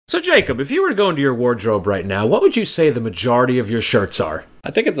So, Jacob, if you were to go into your wardrobe right now, what would you say the majority of your shirts are? I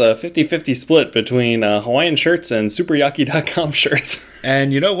think it's a 50-50 split between Hawaiian shirts and superyaki.com shirts.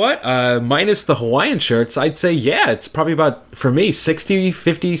 And you know what? Minus the Hawaiian shirts, I'd say, yeah, it's probably about, for me,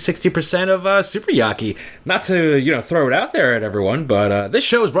 60% of Superyaki. Not to, throw it out there at everyone, but this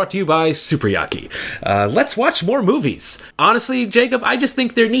show is brought to you by Superyaki. Let's watch more movies. Honestly, Jacob, I just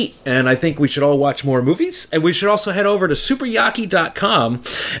think they're neat, and I think we should all watch more movies, and we should also head over to superyaki.com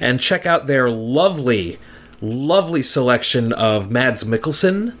and check out their lovely selection of Mads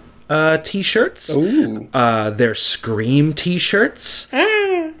Mikkelsen t-shirts. Ooh. Their Scream t-shirts.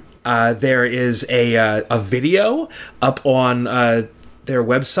 There is a video up on their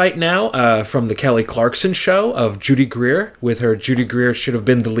website now from the Kelly Clarkson show of Judy Greer with her Judy Greer Should Have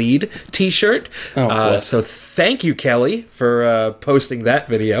Been the Lead t-shirt. So thank you, Kelly, for posting that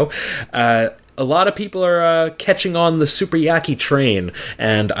video. A lot of people are catching on the Superyaki train,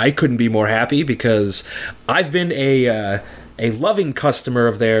 and I couldn't be more happy because I've been a loving customer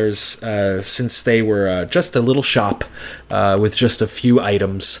of theirs since they were just a little shop with just a few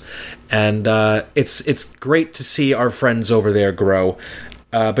items, and it's great to see our friends over there grow.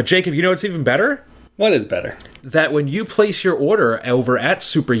 But Jacob, you know what's even better? What is better? That when you place your order over at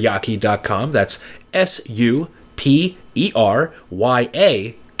superyaki.com, that's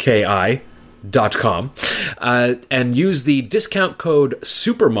superyaki.com, and use the discount code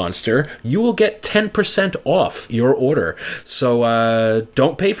SUPERMONSTER, you will get 10% off your order. So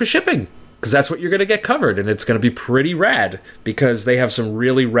don't pay for shipping, because that's what you're going to get covered, and it's going to be pretty rad, because they have some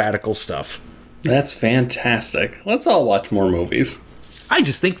really radical stuff. That's fantastic. Let's all watch more movies. I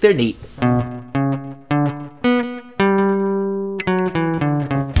just think they're neat.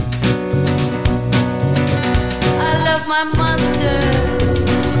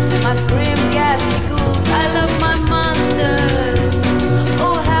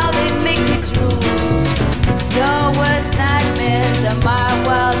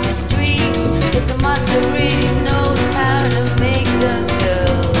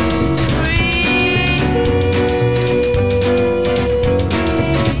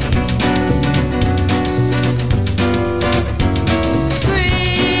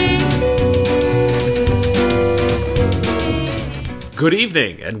 Good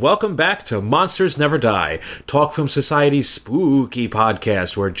evening, and welcome back to Monsters Never Die, Talk Film Society's spooky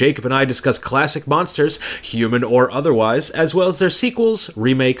podcast, where Jacob and I discuss classic monsters, human or otherwise, as well as their sequels,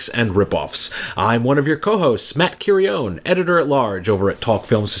 remakes, and ripoffs. I'm one of your co-hosts, Matt Curione, editor-at-large over at Talk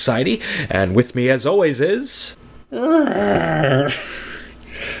Film Society, and with me, as always, is... That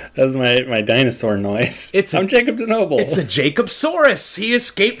was my dinosaur noise. I'm Jacob DeNoble. It's a Jacobsaurus! He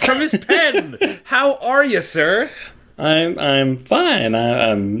escaped from his pen! How are you, sir? I'm fine.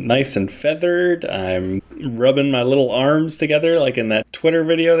 I'm nice and feathered. I'm rubbing my little arms together like in that Twitter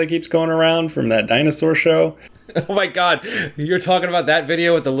video that keeps going around from that dinosaur show. Oh my god, you're talking about that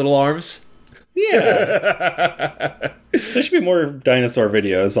video with the little arms? Yeah. There should be more dinosaur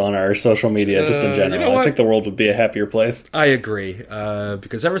videos on our social media, just in general. You know, I think the world would be a happier place. I agree.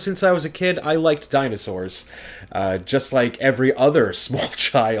 Because ever since I was a kid, I liked dinosaurs. Just like every other small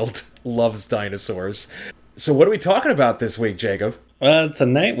child loves dinosaurs. So what are we talking about this week, Jacob? Well,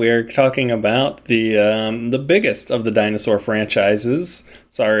 tonight we're talking about the biggest of the dinosaur franchises.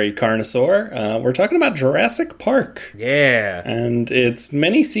 Sorry, Carnosaur. We're talking about Jurassic Park. Yeah. And its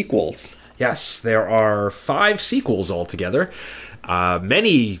many sequels. Yes, there are 5 sequels altogether.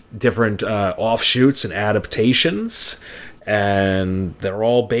 Many different offshoots and adaptations. And they're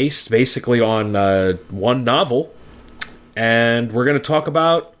all based basically on one novel. And we're going to talk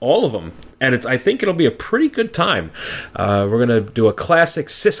about all of them. And I think it'll be a pretty good time. We're going to do a classic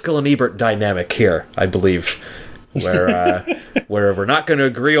Siskel and Ebert dynamic here, I believe, where we're not going to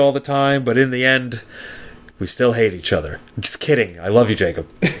agree all the time, but in the end, we still hate each other. I'm just kidding. I love you, Jacob.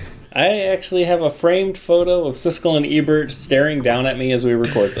 I actually have a framed photo of Siskel and Ebert staring down at me as we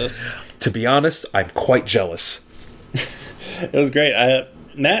record this. To be honest, I'm quite jealous. It was great.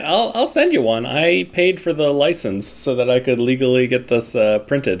 Matt, I'll send you one. I paid for the license so that I could legally get this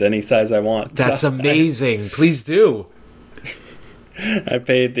printed any size I want. That's amazing. Please do. I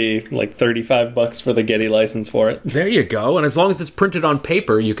paid the $35 for the Getty license for it. There you go. And as long as it's printed on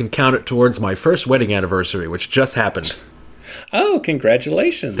paper, you can count it towards my first wedding anniversary, which just happened. Oh,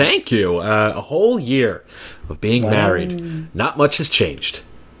 congratulations. Thank you. A whole year of being married. Not much has changed.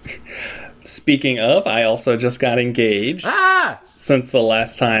 Speaking of, I also just got engaged. Since the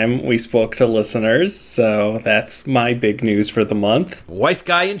last time we spoke to listeners, so that's my big news for the month. Wife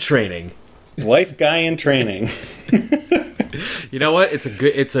guy in training. Wife guy in training. You know what? It's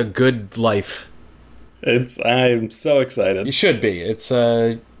a good life. I'm so excited. You should be. It's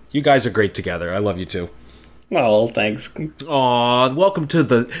You guys are great together. I love you too. Oh, thanks. Aw, welcome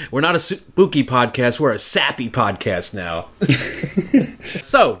to we're not a spooky podcast, we're a sappy podcast now.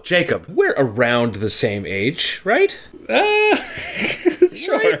 So, Jacob, we're around the same age, right?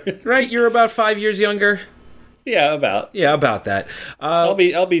 Sure. Right? You're about 5 years younger? Yeah, about. Yeah, about that. I'll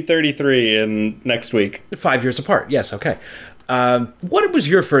be 33 in next week. 5 years apart, yes, okay. What was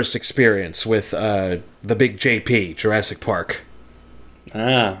your first experience with the big JP, Jurassic Park?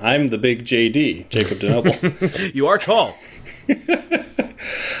 I'm the big JD, Jacob DeNoble. You are tall.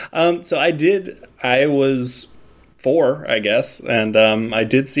 So I was 4, I guess, and I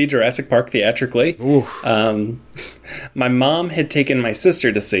did see Jurassic Park theatrically. My mom had taken my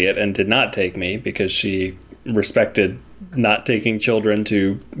sister to see it and did not take me because she respected not taking children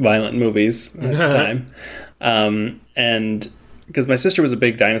to violent movies at the time. And because my sister was a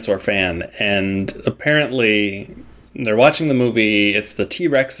big dinosaur fan, and apparently they're watching the movie, it's the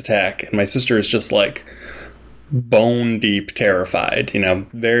T-Rex attack, and my sister is just like bone deep terrified,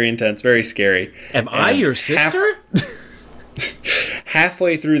 very intense, very scary. Am I your sister?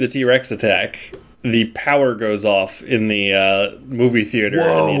 Halfway through the T-Rex attack, the power goes off in the movie theater.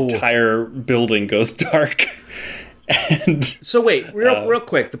 Whoa. And the entire building goes dark. And so wait, real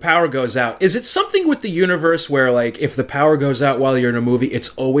quick, the power goes out. Is it something with the universe where, like, if the power goes out while you're in a movie, it's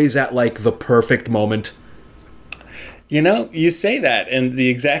always at, like, the perfect moment? You say that, and the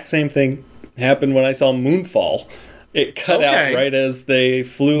exact same thing happened when I saw Moonfall. It cut out right as they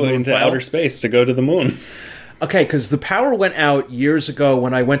flew into outer space to go to the moon. Okay, because the power went out years ago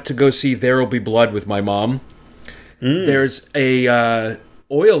when I went to go see There'll Be Blood with my mom. There's a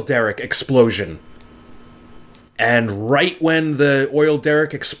oil derrick explosion. And right when the oil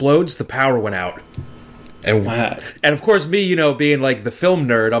derrick explodes, the power went out. And of course, me, being like the film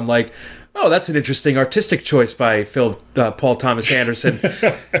nerd, I'm like, oh, that's an interesting artistic choice by Paul Thomas Anderson.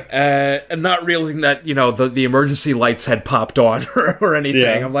 And not realizing that, the emergency lights had popped on or anything.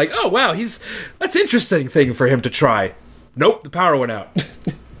 Yeah. I'm like, oh, wow, that's an interesting thing for him to try. Nope, the power went out.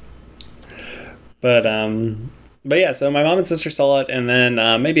 But yeah, so my mom and sister saw it, and then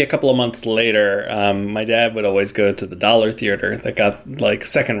maybe a couple of months later, my dad would always go to the Dollar Theater that got like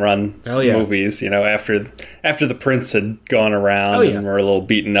second run movies. After the prints had gone around and were a little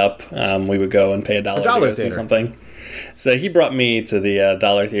beaten up, we would go and pay $1 to go see something. So he brought me to the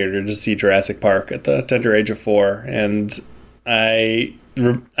Dollar Theater to see Jurassic Park at the tender age of 4, and I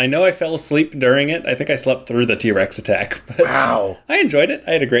know I fell asleep during it. I think I slept through the T-Rex attack. But wow. I enjoyed it.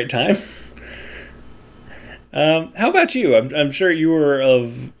 I had a great time. How about you? I'm sure you were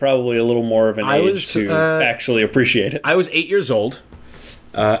of probably a little more of an age to actually appreciate it. I was 8 years old,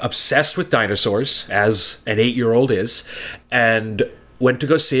 obsessed with dinosaurs, as an 8-year-old is, and went to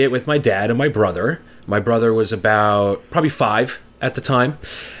go see it with my dad and my brother. My brother was about probably 5 at the time,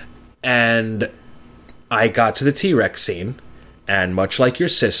 and I got to the T-Rex scene, and much like your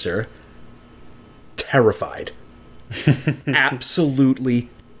sister, terrified. Absolutely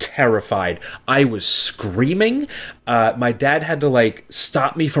terrified. I was screaming. My dad had to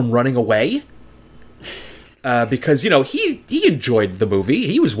stop me from running away because he enjoyed the movie.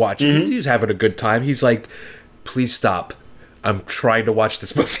 He was watching. Mm-hmm. He was having a good time. He's like, "Please stop. I'm trying to watch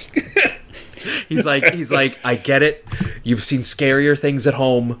this movie." He's like, "I get it. You've seen scarier things at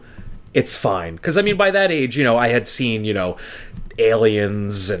home. It's fine." Because by that age, I had seen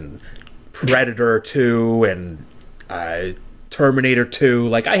Aliens and Predator 2 and Terminator 2.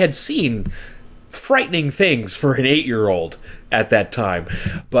 I had seen frightening things for an 8-year-old at that time.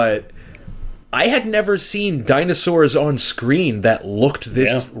 But I had never seen dinosaurs on screen that looked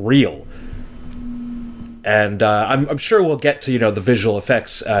this real. And I'm sure we'll get to, the visual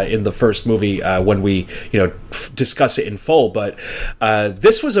effects in the first movie when we, discuss it in full. But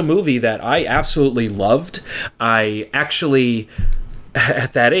this was a movie that I absolutely loved. I actually,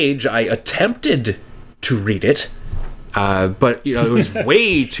 at that age, I attempted to read it. But it was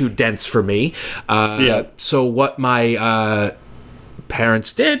way too dense for me. So what my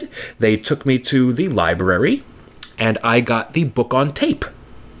parents did, they took me to the library, and I got the book on tape.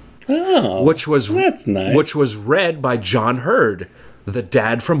 Oh, that's nice. Which was read by John Hurd, the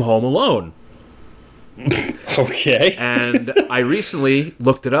dad from Home Alone. Okay. And I recently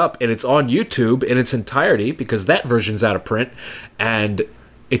looked it up, and it's on YouTube in its entirety because that version's out of print, and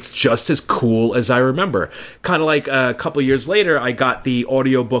it's just as cool as I remember. Kind of like a couple years later, I got the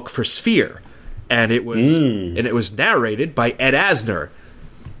audiobook for Sphere, and it was narrated by Ed Asner.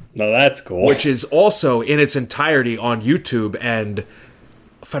 Now that's cool. Which is also in its entirety on YouTube, and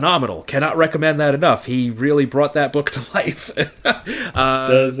phenomenal. Cannot recommend that enough. He really brought that book to life.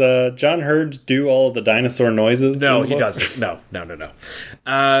 Does John Hurd do all of the dinosaur noises? No, he doesn't. No.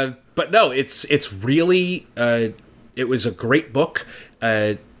 But no, it's really. It was a great book.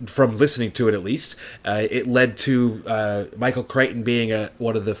 From listening to it, at least, it led to Michael Crichton being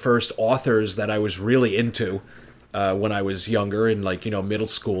one of the first authors that I was really into when I was younger, in middle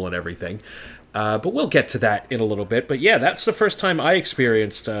school and everything. But we'll get to that in a little bit. But yeah, that's the first time I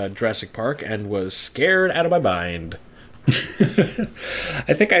experienced Jurassic Park and was scared out of my mind.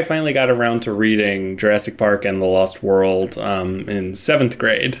 I think I finally got around to reading Jurassic Park and the Lost World in 7th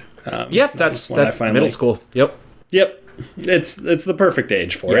grade. Yep, that's middle school. Yep. It's the perfect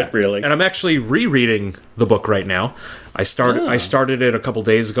age for it, really. And I'm actually rereading the book right now. I started it a couple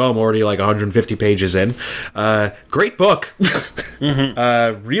days ago. I'm already 150 pages in. Great book.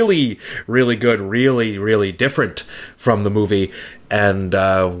 Mm-hmm. Really, really good. Really, really different from the movie. And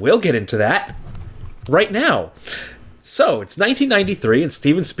we'll get into that right now. So, it's 1993, and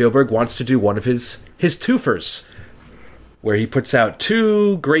Steven Spielberg wants to do one of his twofers, where he puts out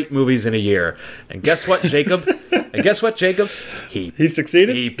 2 great movies in a year. And guess what, Jacob? He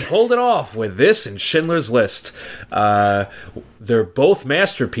succeeded? He pulled it off with this and Schindler's List. They're both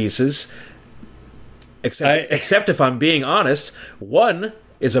masterpieces, except if I'm being honest, one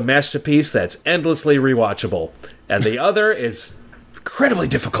is a masterpiece that's endlessly rewatchable, and the other is incredibly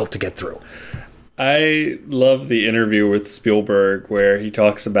difficult to get through. I love the interview with Spielberg where he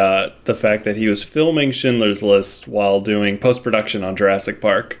talks about the fact that he was filming Schindler's List while doing post-production on Jurassic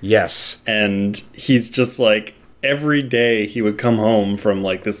Park. Yes. And he's just every day he would come home from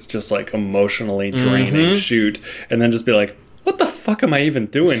this just emotionally draining shoot and then just be like, what the fuck am I even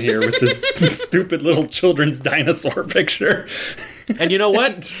doing here with this stupid little children's dinosaur picture? And you know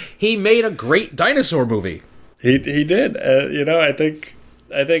what? He made a great dinosaur movie. He did.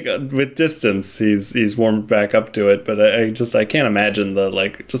 I think with distance he's warmed back up to it, but I can't imagine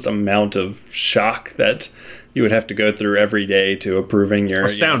the just amount of shock that you would have to go through every day to approving your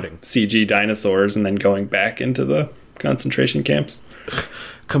astounding CG dinosaurs and then going back into the concentration camps.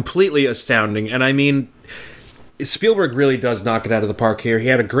 Completely astounding. And I mean, Spielberg really does knock it out of the park here. He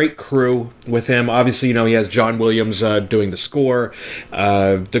had a great crew with him. Obviously, he has John Williams doing the score.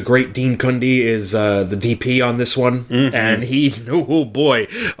 The great Dean Cundey is the DP on this one. Mm-hmm. And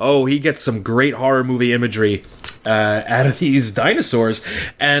he gets some great horror movie imagery out of these dinosaurs.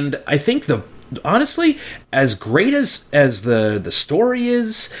 And I think honestly, as great as the story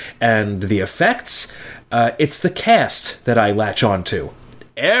is and the effects, it's the cast that I latch on to.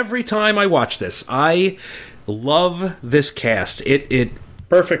 Every time I watch this, I love this cast. It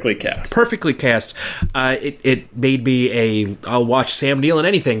perfectly cast. It made me I'll watch Sam Neill in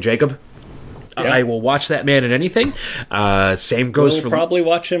anything, Jacob. Yeah. I will watch that man in anything. Same goes for... We'll probably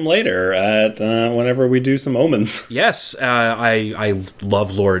watch him later at whenever we do some Omens. Yes, I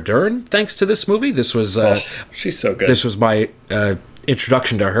love Laura Dern thanks to this movie. This was... she's so good. This was my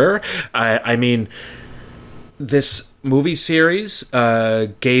introduction to her. I mean, this movie series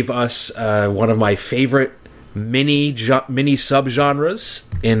gave us one of my favorite mini subgenres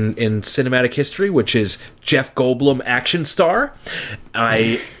in cinematic history, which is Jeff Goldblum action star.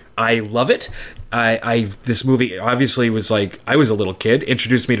 I love it. This movie obviously was I was a little kid,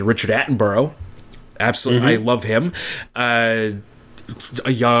 introduced me to Richard Attenborough. Absolutely, mm-hmm. I love him. A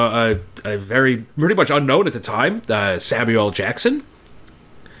very pretty much unknown at the time, Samuel L. Jackson.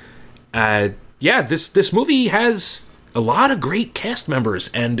 This movie has a lot of great cast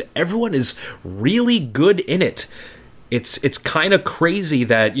members, and everyone is really good in it. It's kind of crazy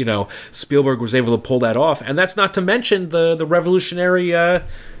that Spielberg was able to pull that off, and that's not to mention the revolutionary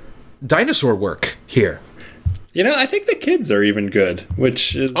dinosaur work here. I think the kids are even good,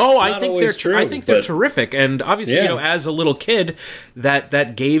 which is I think they're terrific, and obviously, as a little kid,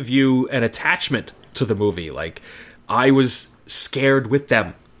 that gave you an attachment to the movie. I was scared with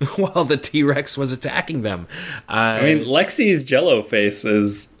them while the T-Rex was attacking them. Lexi's Jello face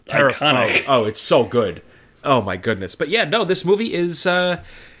is iconic. Oh, it's so good. Oh my goodness! But this movie is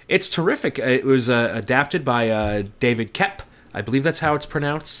it's terrific. It was adapted by David Koepp. I believe that's how it's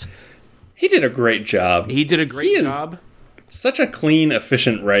pronounced. He did a great job. He did a great job. Such a clean,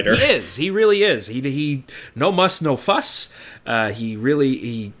 efficient writer. He is. He really is. He no muss, no fuss.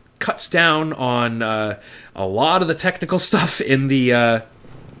 He cuts down on a lot of the technical stuff in the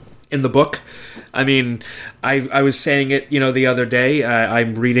book. I mean, I was saying it, the other day.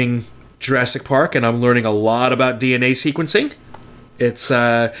 I'm reading Jurassic Park, and I'm learning a lot about DNA sequencing.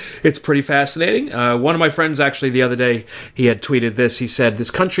 It's pretty fascinating. One of my friends actually the other day, he had tweeted this. He said,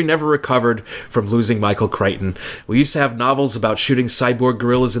 "This country never recovered from losing Michael Crichton. We used to have novels about shooting cyborg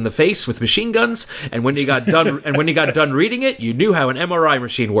gorillas in the face with machine guns, and when you got done reading it, you knew how an MRI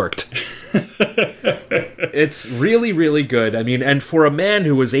machine worked." It's really, really good. I mean, and for a man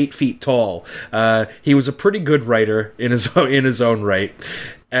who was 8 feet tall, he was a pretty good writer in his own right.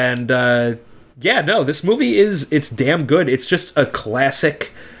 And this movie it's damn good. It's just a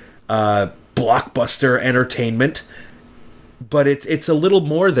classic blockbuster entertainment, but it's a little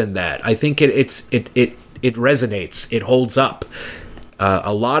more than that. I think it resonates. It holds up.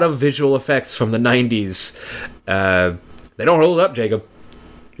 A lot of visual effects from the 90s, they don't hold up, Jacob.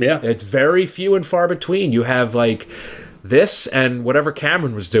 Yeah. It's very few and far between. You have like this and whatever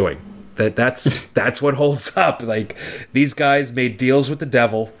Cameron was doing. That's what holds up. Like, these guys made deals with the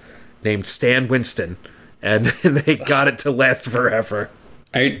devil named Stan Winston, and they got it to last forever.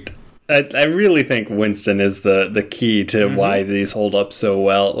 I really think Winston is the key to why these hold up so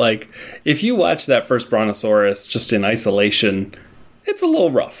well. Like, if you watch that first Brontosaurus just in isolation, it's a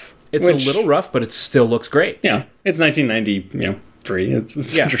little rough. It's a little rough, but it still looks great. Yeah, it's 1993.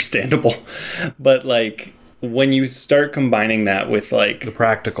 It's understandable. But, like, when you start combining that with, like, the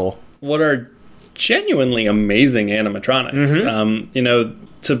practical, what are genuinely amazing animatronics,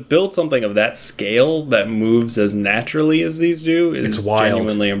 to build something of that scale that moves as naturally as these do is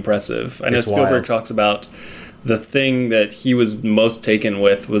genuinely impressive. I know Spielberg talks about the thing that he was most taken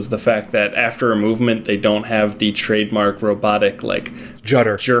with was the fact that after a movement, they don't have the trademark robotic, like,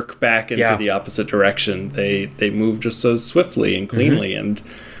 judder jerk back into the opposite direction. They move just so swiftly and cleanly. And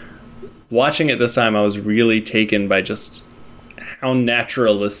watching it this time, I was really taken by just how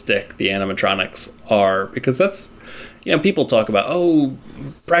naturalistic the animatronics are, because that's, people talk about,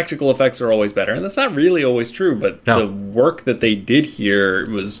 practical effects are always better, and that's not really always true, but the work that they did here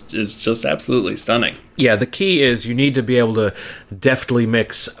is just absolutely stunning. Yeah, the key is you need to be able to deftly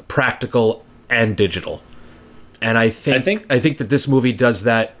mix practical and digital. And I think that this movie does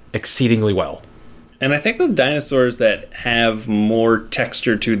that exceedingly well. And I think the dinosaurs that have more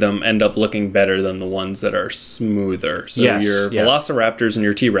texture to them end up looking better than the ones that are smoother. So your Velociraptors and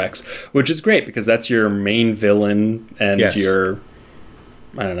your T-Rex, which is great because that's your main villain and your,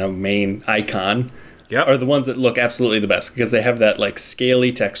 main icon, are the ones that look absolutely the best because they have that, like,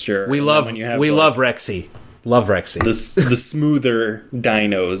 scaly texture. We love Rexy. Love Rexy. The smoother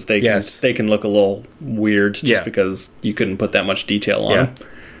dinos, they can look a little weird just because you couldn't put that much detail on them.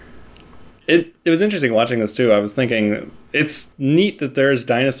 It was interesting watching this, too. I was thinking, it's neat that there's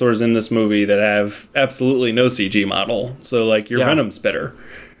dinosaurs in this movie that have absolutely no CG model. So, like, your Venom Spitter.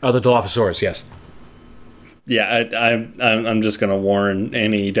 Oh, the Dilophosaurus, yes. Yeah, I'm just going to warn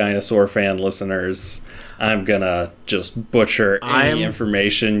any dinosaur fan listeners. I'm going to just butcher any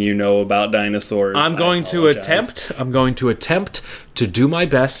information you know about dinosaurs. I'm going to attempt to do my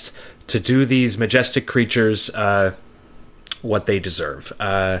best to do these majestic creatures what they deserve.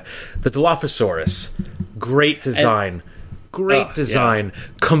 The Dilophosaurus, great design.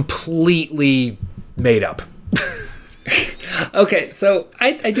 Completely made up. Okay, so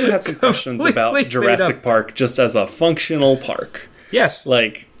I do have some questions about Jurassic Park just as a functional park. Yes.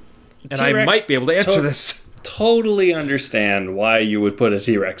 Like, and T-Rex, I might be able to answer this. Totally understand why you would put a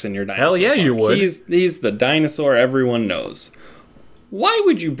T-Rex in your dinosaur Hell yeah, park. you would. He's the dinosaur everyone knows. Why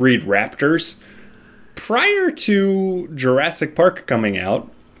would you breed raptors? Prior to Jurassic Park coming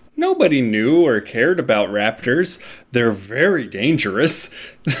out, nobody knew or cared about raptors. They're very dangerous.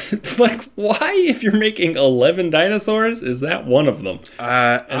 Like, why, if you're making 11 dinosaurs, is that one of them?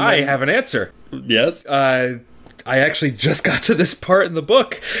 I have an answer. Yes? I actually just got to this part in the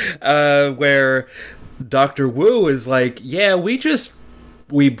book where Dr. Wu is like,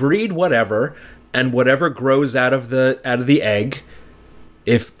 we breed whatever, and whatever grows out of the egg,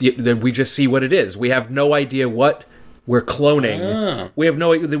 then we just see what it is. We have no idea what we're cloning. We have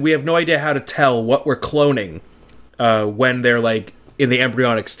no idea how to tell what we're cloning when they're, like, in the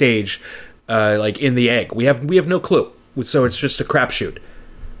embryonic stage, like in the egg. We have no clue. So it's just a crapshoot.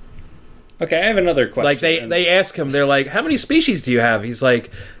 Okay, I have another question. Like, they ask him, they're like, how many species do you have? He's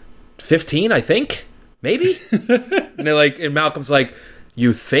like, 15, I think, maybe. And they're like, and Malcolm's like,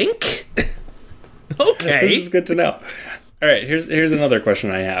 you think? Okay, this is good to know. All right, here's another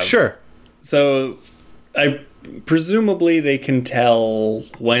question I have. Sure. So, presumably they can tell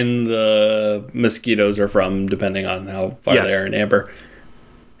when the mosquitoes are from, depending on how far they are in amber.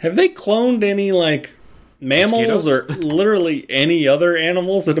 Have they cloned any, like, mammals or literally any other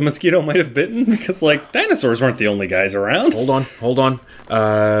animals that a mosquito might have bitten? Because, like, dinosaurs weren't the only guys around. Hold on.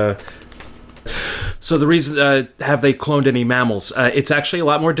 So the reason, have they cloned any mammals? It's actually a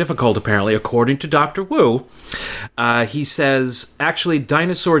lot more difficult, apparently, according to Dr. Wu. He says, actually,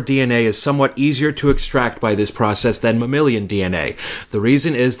 dinosaur DNA is somewhat easier to extract by this process than mammalian DNA. The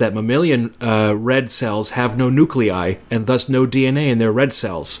reason is that mammalian red cells have no nuclei, and thus no DNA in their red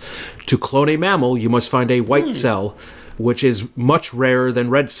cells. To clone a mammal, you must find a white cell, which is much rarer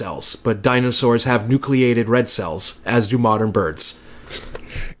than red cells, but dinosaurs have nucleated red cells, as do modern birds.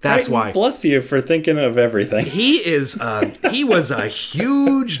 That's why. Bless you for thinking of everything. He was a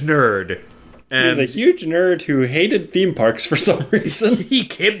huge nerd. And he's a huge nerd who hated theme parks for some reason. He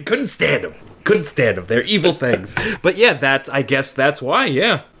couldn't stand them. Couldn't stand them. They're evil things. But yeah, I guess that's why,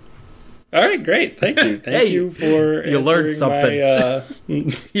 yeah. All right, great. Thank you. Thank you for you learned something.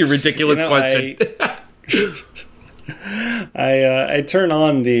 Your ridiculous question. I turn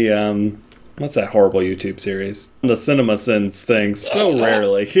on the what's that horrible YouTube series? The CinemaSins thing so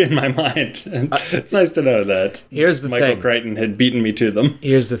rarely in my mind. And it's nice to know that Michael Crichton had beaten me to them.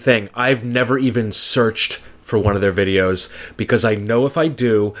 Here's the thing. I've never even searched for one of their videos because I know if I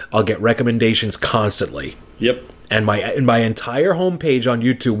do, I'll get recommendations constantly. Yep. And my entire homepage on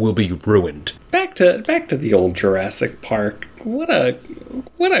YouTube will be ruined. Back to the old Jurassic Park. What a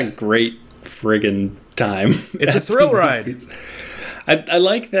great friggin' time. It's a thrill ride. I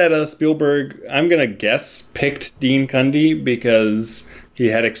like that Spielberg, I'm going to guess, picked Dean Cundey because he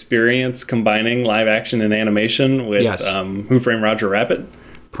had experience combining live action and animation with Who Framed Roger Rabbit.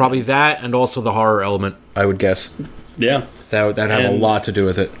 Probably that, and also the horror element, I would guess. Yeah. That had a lot to do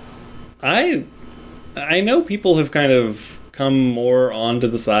with it. I know people have kind of come more onto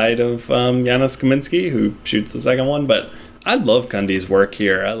the side of Janusz Kaminski, who shoots the second one, but I love Cundey's work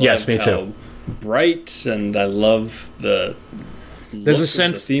here. I love me too. Bright, and I love the there's a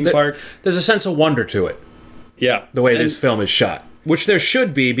sense theme park. There's a sense of wonder to it. Yeah, the way this film is shot, which there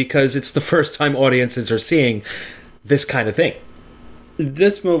should be because it's the first time audiences are seeing this kind of thing.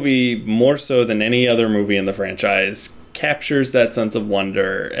 This movie, more so than any other movie in the franchise, captures that sense of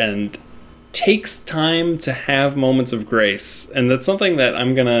wonder and takes time to have moments of grace, and that's something that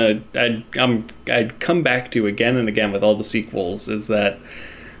I'd come back to again and again with all the sequels. Is that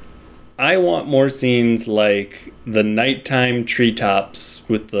I want more scenes like the nighttime treetops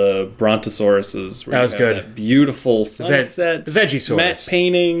with the brontosauruses. That was good. That beautiful sunset, the Vegisaurus matte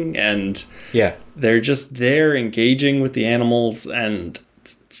painting, and they're just there engaging with the animals, and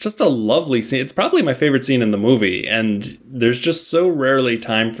it's just a lovely scene. It's probably my favorite scene in the movie, and there's just so rarely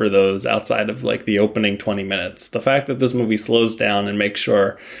time for those outside of like the opening 20 minutes. The fact that this movie slows down and makes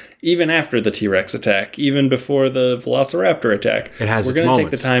sure, even after the T-Rex attack, even before the Velociraptor attack, we're going to take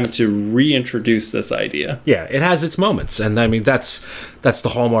the time to reintroduce this idea. Yeah, it has its moments, and I mean that's the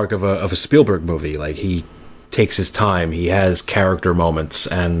hallmark of a Spielberg movie. Like, he takes his time, he has character moments,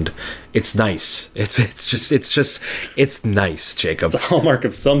 and it's nice. It's nice, Jacob. It's a hallmark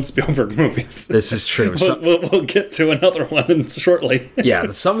of some Spielberg movies. This is true. We'll get to another one shortly. Yeah,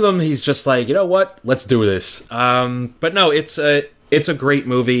 some of them he's just like, you know what? Let's do this. But no, it's a great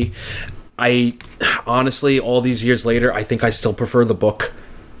movie. I honestly, all these years later, I think I still prefer the book.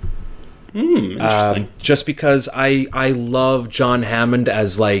 Interesting. Just because I love John Hammond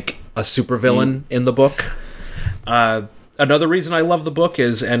as like a supervillain in the book. Another reason I love the book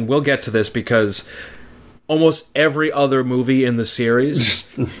is, and we'll get to this because almost every other movie in the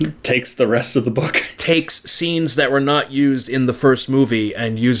series takes the rest of the book. Takes scenes that were not used in the first movie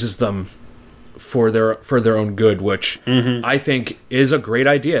and uses them for their own good, which I think is a great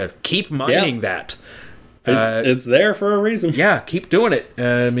idea. Keep mining that. It's there for a reason. Yeah, keep doing it.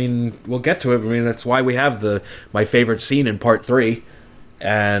 I mean, we'll get to it. I mean, that's why we have my favorite scene in part 3.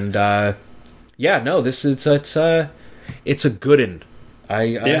 And it's a good one.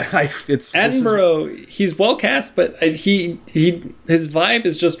 It's Attenborough. He's well cast, but his vibe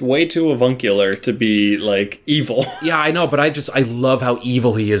is just way too avuncular to be like evil. Yeah, I know, but I love how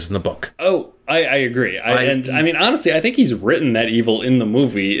evil he is in the book. Oh, I agree. I mean, honestly, I think he's written that evil in the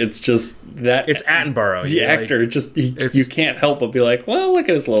movie. It's just that it's Attenborough. The actor, you can't help but be like, well, look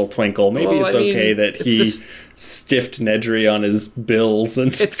at his little twinkle. Maybe it's okay that he stiffed Nedry on his bills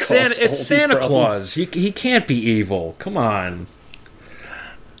and it's Santa Claus. He can't be evil. Come on.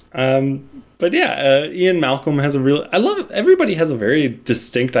 But yeah, Ian Malcolm has I love it. Everybody has a very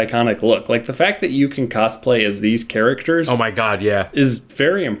distinct, iconic look. Like the fact that you can cosplay as these characters. Oh my god, yeah, is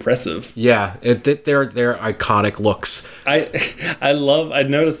very impressive. Yeah, they're iconic looks. I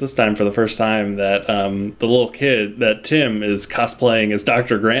noticed this time for the first time that the little kid that Tim is cosplaying as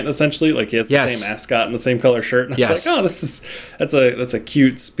Dr. Grant essentially. Like he has the same mascot and the same color shirt. And it's like, oh, that's a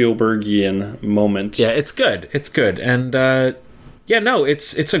cute Spielbergian moment. Yeah, it's good. It's good, and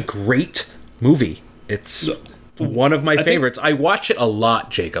it's a great movie. It's one of my favorites. I watch it a lot,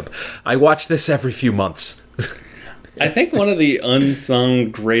 Jacob. I watch this every few months. I think one of the unsung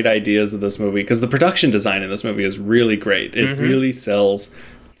great ideas of this movie, because the production design in this movie is really great. It really sells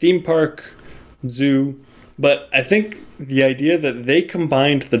theme park, zoo, but I think the idea that they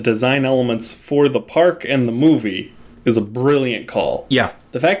combined the design elements for the park and the movie is a brilliant call. Yeah.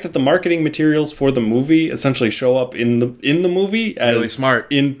 The fact that the marketing materials for the movie essentially show up in the movie as really smart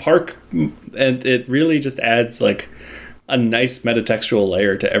in park, and it really just adds like a nice metatextual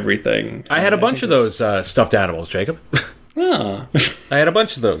layer to everything. I had a bunch of those stuffed animals, Jacob. Ah. I had a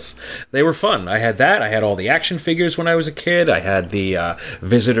bunch of those. They were fun. I had that. I had all the action figures when I was a kid. I had the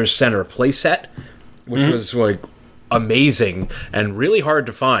Visitor Center playset, which was like amazing and really hard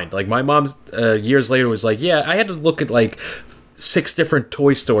to find. Like my mom years later was like, yeah, I had to look at like 6 different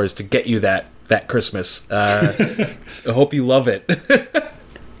toy stores to get you that Christmas. I hope you love it.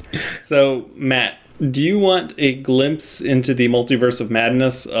 So, Matt, do you want a glimpse into the multiverse of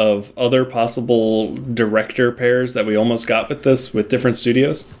madness of other possible director pairs that we almost got with this, with different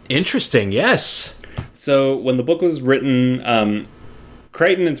studios? Interesting, yes. So, when the book was written,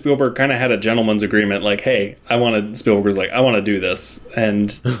 Crichton and Spielberg kind of had a gentleman's agreement, like, hey, Spielberg was like, I want to do this, and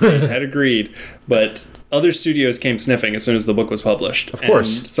they had agreed, but other studios came sniffing as soon as the book was published. Of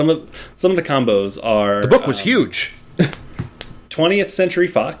course. And some of the combos are... The book was huge. 20th Century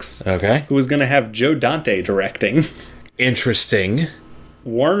Fox, okay, who was going to have Joe Dante directing. Interesting.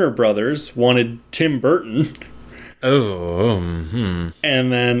 Warner Brothers wanted Tim Burton. Oh,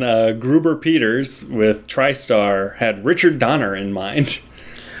 And then Gruber Peters with TriStar had Richard Donner in mind.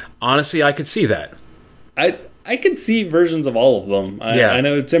 Honestly, I could see that. I could see versions of all of them. Yeah. I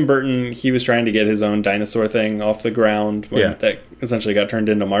know Tim Burton, he was trying to get his own dinosaur thing off the ground when that essentially got turned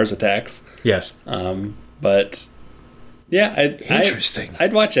into Mars Attacks. Yes. But yeah, interesting.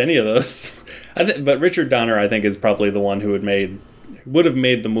 I'd watch any of those. But Richard Donner, I think, is probably the one who would have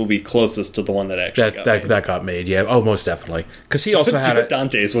made the movie closest to the one that actually got made. Yeah, oh, most definitely. Because he also had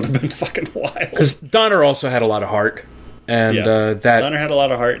Dante's would have been fucking wild. Because Donner also had a lot of heart, and Donner had a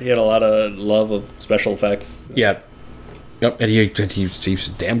lot of heart. He had a lot of love of special effects. Yeah, yep, and he was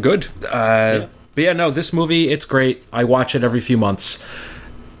damn good. But yeah, no, this movie, it's great. I watch it every few months.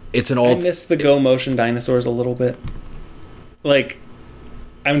 It's an old. I miss the go motion dinosaurs a little bit. Like,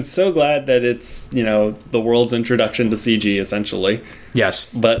 I'm so glad that it's, the world's introduction to CG, essentially. Yes.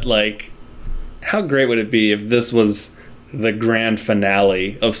 But, like, how great would it be if this was the grand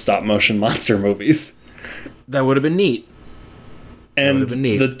finale of stop-motion monster movies? That would have been neat. And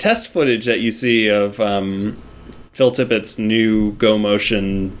the test footage that you see of Phil Tippett's new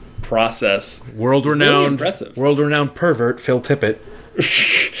go-motion process... World-renowned pervert, Phil Tippett.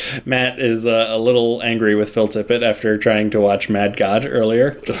 Matt is a little angry with Phil Tippett after trying to watch Mad God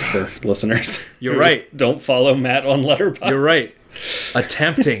earlier, just for listeners. You're right. Don't follow Matt on Letterboxd. You're right.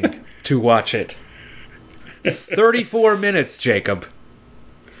 Attempting to watch it. 34 minutes, Jacob.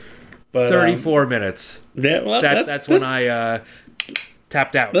 But, 34 minutes. Yeah, well, that's when I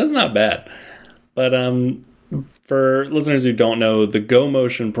tapped out. That's not bad. But for listeners who don't know, the go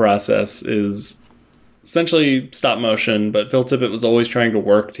motion process is essentially stop motion, but Phil Tippett was always trying to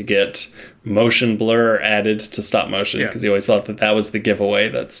work to get motion blur added to stop motion because he always thought that was the giveaway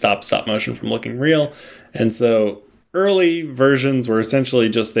that stopped stop motion from looking real. And so early versions were essentially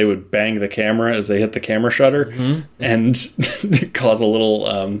just they would bang the camera as they hit the camera shutter and cause a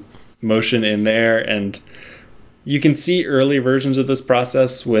little motion in there. And you can see early versions of this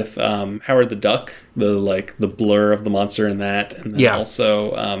process with Howard the Duck, the blur of the monster in that, and then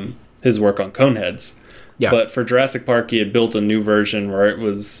also his work on Coneheads. Yeah. But for Jurassic Park, he had built a new version where it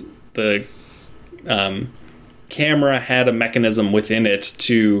was the camera had a mechanism within it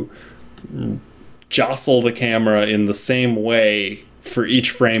to jostle the camera in the same way for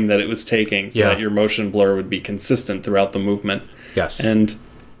each frame that it was taking so that your motion blur would be consistent throughout the movement. Yes. And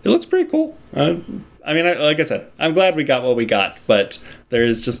it looks pretty cool. I mean, like I said, I'm glad we got what we got, but there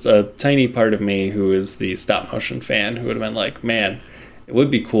is just a tiny part of me who is the stop motion fan who would have been like, man, it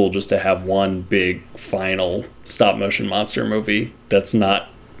would be cool just to have one big final stop motion monster movie that's not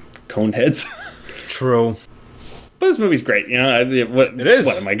Coneheads. True. But this movie's great. It is.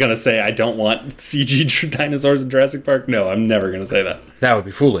 What am I going to say? I don't want CG dinosaurs in Jurassic Park? No, I'm never going to say that. That would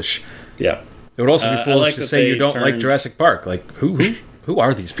be foolish. Yeah. It would also be foolish to say you don't like Jurassic Park. Like, who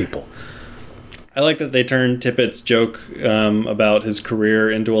are these people? I like that they turned Tippett's joke about his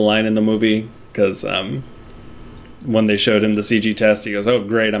career into a line in the movie because when they showed him the CG test, he goes, "Oh,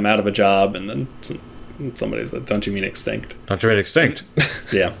 great, I'm out of a job." And then somebody said, "Don't you mean extinct?" Don't you mean extinct?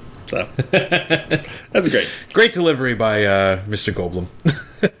 Yeah. So that's great. Great delivery by Mr. Goldblum.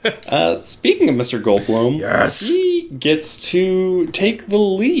 Speaking of Mr. Goldblum, Yes. he gets to take the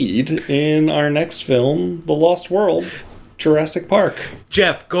lead in our next film, The Lost World, Jurassic Park.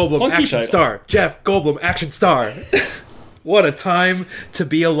 Jeff Goldblum, Funky action title. star. Jeff Goldblum, action star. What a time to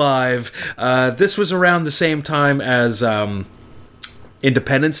be alive. This was around the same time as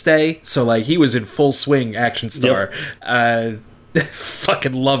Independence Day, so like he was in full swing action star. Yep.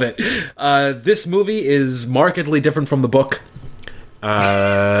 Fucking love it. This movie is markedly different from the book.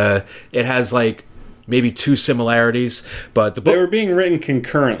 It has like maybe 2 similarities, but the book They were being written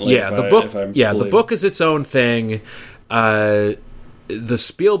concurrently. yeah, the book is its own thing. The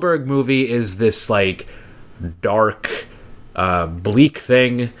Spielberg movie is this like dark, bleak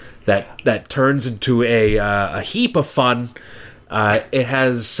thing that turns into a heap of fun. It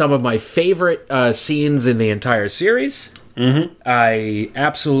has some of my favorite scenes in the entire series. Mm-hmm. I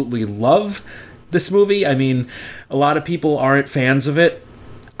absolutely love this movie. I mean, a lot of people aren't fans of it.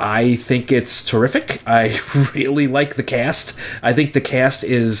 I think it's terrific. I really like the cast. I think the cast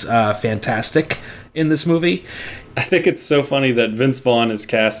is fantastic in this movie. I think it's so funny that Vince Vaughn is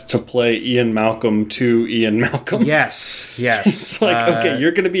cast to play Ian Malcolm to Ian Malcolm. Yes. It's like, okay,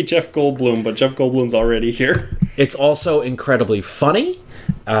 you're going to be Jeff Goldblum, but Jeff Goldblum's already here. It's also incredibly funny.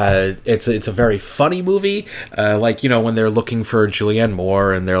 It's a very funny movie. Like, you know, when they're looking for Julianne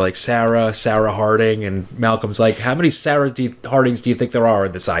Moore and they're like, Sarah Harding, and Malcolm's like, how many Sarah Hardings do you think there are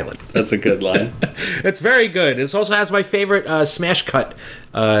on this island? That's a good line. It's very good. This also has my favorite smash cut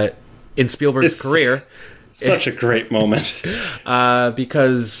in Spielberg's career. Such a great moment.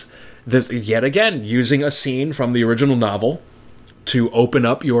 Because this, yet again, using a scene from the original novel to open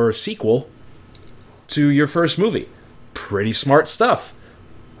up your sequel to your first movie. Pretty smart stuff.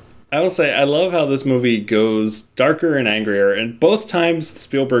 I will say, I love how this movie goes darker and angrier, and both times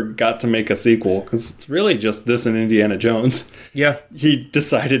Spielberg got to make a sequel, because it's really just this and Indiana Jones. Yeah. He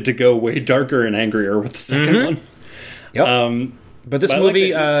decided to go way darker and angrier with the second one. Yep. But this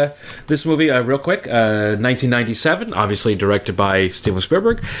movie, real quick, 1997, obviously directed by Steven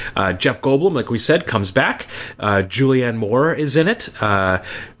Spielberg. Jeff Goldblum, like we said, comes back. Julianne Moore is in it.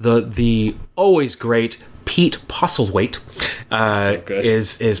 The always great Pete Postlethwaite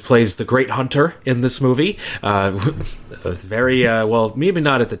plays the Great Hunter in this movie. Very well, maybe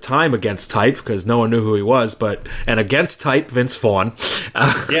not at the time against type because no one knew who he was, but and against type Vince Vaughn.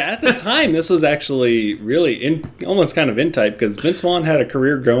 Yeah, at the time this was actually really almost kind of in type because Vince Vaughn had a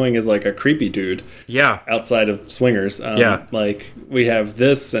career going as like a creepy dude. Yeah, outside of Swingers. Like we have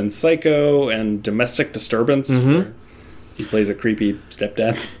this and Psycho and Domestic Disturbance. Where he plays a creepy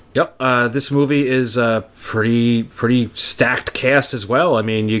stepdad. Yep, this movie is a pretty stacked cast as well. I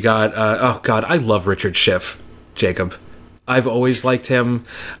mean, you got I love Richard Schiff, Jacob. I've always liked him.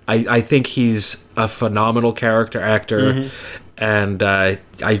 I think he's a phenomenal character actor, and I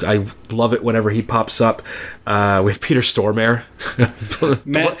love it whenever he pops up. With Peter Stormare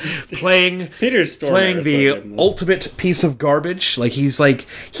playing the ultimate piece of garbage. Like he's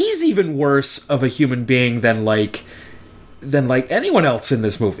even worse of a human being than anyone else in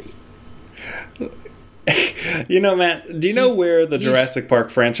this movie. You know, Matt, do you know where the Jurassic Park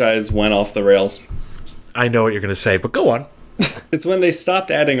franchise went off the rails? I know what you're going to say, but go on. It's when they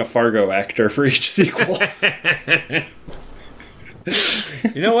stopped adding a Fargo actor for each sequel.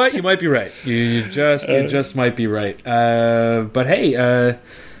 You know what? You might be right. You just might be right. But hey,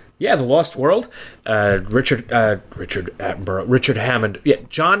 yeah, The Lost World. Richard Hammond. Yeah,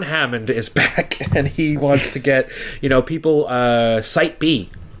 John Hammond is back, and he wants to get people Site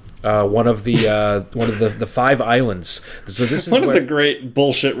B. One of the 5 islands. So this is one of the great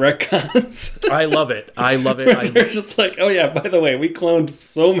bullshit retcons. I love it. They're just like, oh yeah, by the way, we cloned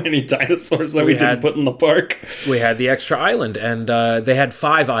so many dinosaurs that we didn't put in the park. We had the extra island, and they had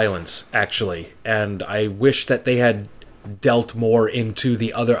 5 islands actually. And I wish that they had dealt more into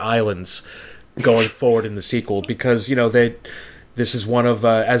the other islands going forward in the sequel, because this is one of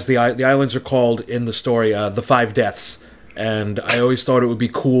as the islands are called in the story, the 5 deaths. And I always thought it would be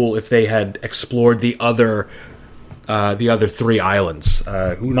cool if they had explored the other 3 islands.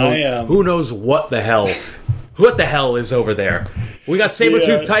 Who knows what the hell is over there? We got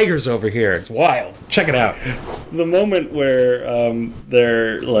saber-toothed tigers over here. It's wild. Check it out. The moment where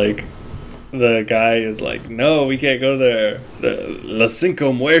they're like, the guy is like, no, we can't go there. Los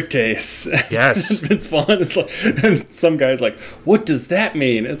Cinco Muertes. Yes. Vince Vaughn is like, and some guy's like, what does that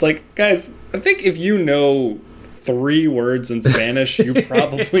mean? It's like, guys, I think if you know 3 words in Spanish, you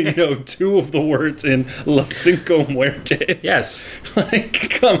probably know 2 of the words in Los Cinco Muertes. Yes. Like,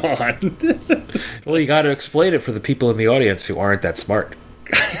 come on. Well, you got to explain it for the people in the audience who aren't that smart.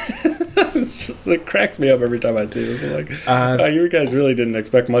 It's just, it cracks me up every time I see this. I'm like, oh, you guys really didn't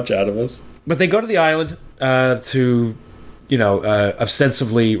expect much out of us. But they go to the island to,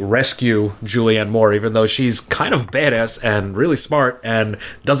 ostensibly rescue Julianne Moore, even though she's kind of a badass and really smart and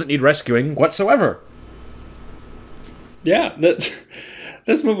doesn't need rescuing whatsoever. Yeah,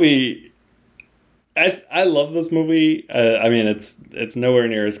 this movie, I love this movie. I mean, it's nowhere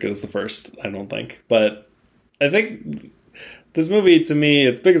near as good as the first, I don't think. But I think this movie, to me,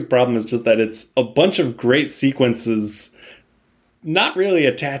 its biggest problem is just that it's a bunch of great sequences not really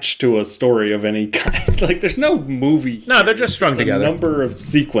attached to a story of any kind. Like, there's no movie. No, they're just strung together. A number of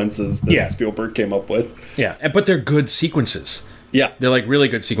sequences that Spielberg came up with. Yeah, but they're good sequences. Yeah. They're like really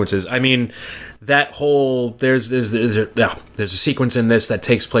good sequences. I mean, that whole there's a sequence in this that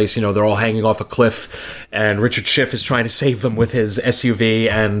takes place, they're all hanging off a cliff and Richard Schiff is trying to save them with his SUV,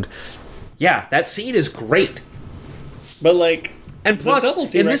 and yeah, that scene is great. But like, and plus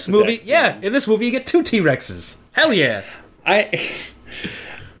in this movie, you get 2 T-Rexes. Hell yeah. I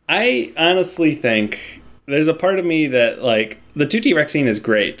honestly think there's a part of me that, like, the 2 T-Rex scene is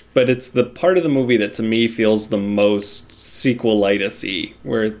great, but it's the part of the movie that to me feels the most sequelitis-y,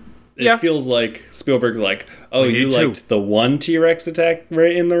 where it feels like Spielberg's like, oh, you liked the 1 T-Rex attack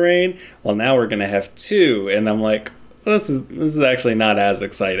right in the rain? Well, now we're going to have 2. And I'm like, this is actually not as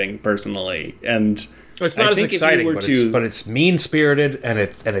exciting, personally. And it's not as exciting, but it's mean-spirited and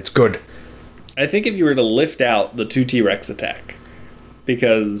it's good. I think if you were to lift out the 2 T-Rex attack,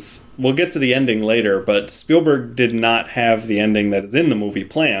 because we'll get to the ending later, but Spielberg did not have the ending that is in the movie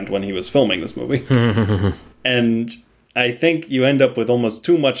planned when he was filming this movie. And I think you end up with almost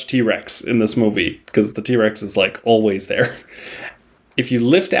too much T-Rex in this movie, because the T-Rex is, like, always there. If you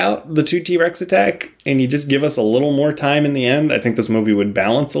lift out the 2 T-Rex attack and you just give us a little more time in the end, I think this movie would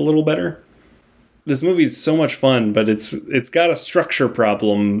balance a little better. This movie's so much fun, but it's got a structure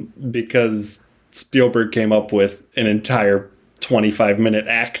problem because Spielberg came up with an entire 25-minute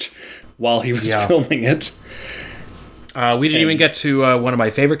act while he was filming it. We didn't even get to one of my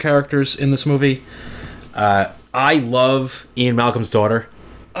favorite characters in this movie. I love Ian Malcolm's daughter.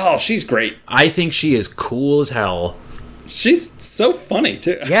 Oh, she's great. I think she is cool as hell. She's so funny,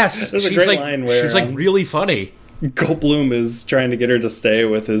 too. Yes. There's a great line where she's really funny. Goldblum is trying to get her to stay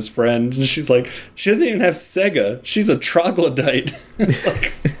with his friend, and she's like, she doesn't even have Sega. She's a troglodyte. It's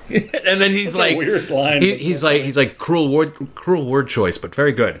like, and then he's like, weird line. He's like cruel word choice, but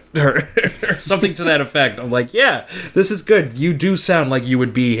very good, or something to that effect. I'm like, yeah, this is good. You do sound like you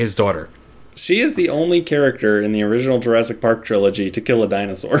would be his daughter. She is the only character in the original Jurassic Park trilogy to kill a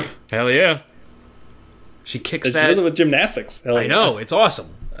dinosaur. Hell yeah. She kicks and that. She does it with gymnastics. I know, it's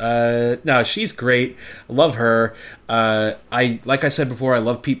awesome. No, she's great. I love her. Like I said before, I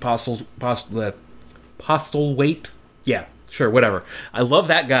love Pete Postlewaite. Yeah, sure, whatever. I love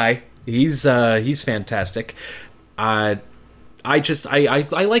that guy. He's fantastic. I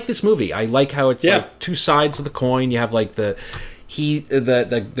like this movie. I like how it's like 2 sides of the coin. You have like the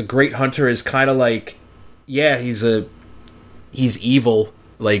great hunter is kind of like, yeah, he's evil,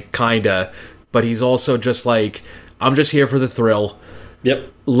 like kinda, but he's also just like, I'm just here for the thrill. Yep.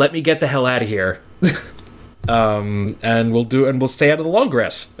 Let me get the hell out of here. And we'll stay out of the long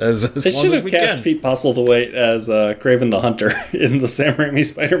grass as long as we can. They should have cast Pete Postlewaite as Kraven the Hunter in the Sam Raimi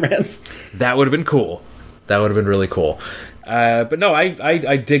Spider-Mans. That would have been cool. That would have been really cool. But no,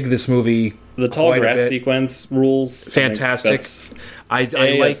 I dig this movie. The tall grass sequence rules. Fantastic. I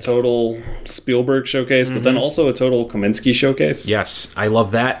like a total Spielberg showcase, but then also a total Kominsky showcase. Yes, I love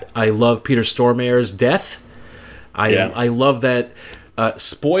that. I love Peter Stormare's death. I love that.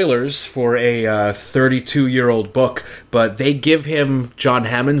 Spoilers for a 32-year-old book, but they give him John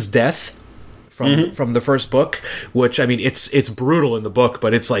Hammond's death from the first book, which, I mean, it's brutal in the book,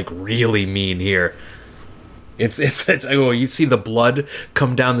 but it's like really mean here. It's you see the blood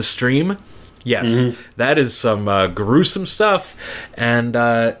come down the stream. Yes, that is some gruesome stuff, and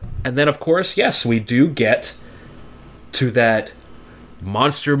then of course, yes, we do get to that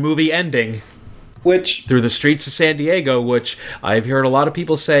monster movie ending. Which through the streets of San Diego, which I've heard a lot of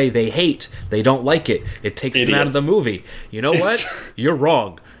people say they hate, they don't like it. It takes them out of the movie. You know what? You're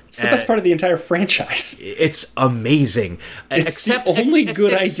wrong. It's the best part of the entire franchise. It's amazing. It's the only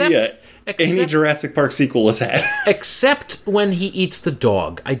good idea any Jurassic Park sequel has had. Except when he eats the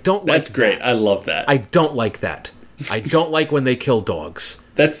dog. I don't like that. That's great. I love that. I don't like that. I don't like when they kill dogs.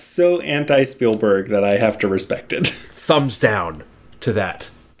 That's so anti-Spielberg that I have to respect it. Thumbs down to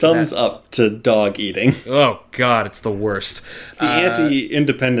that. Thumbs up to dog eating. Oh, God, it's the worst. It's the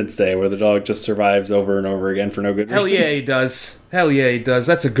anti-Independence Day where the dog just survives over and over again for no good reason. Hell yeah, he does. Hell yeah, he does.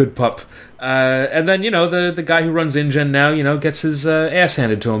 That's a good pup. And then, the guy who runs InGen now, gets his ass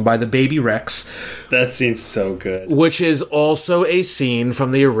handed to him by the baby Rex. That scene's so good. Which is also a scene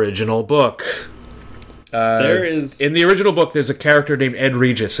from the original book. In the original book, there's a character named Ed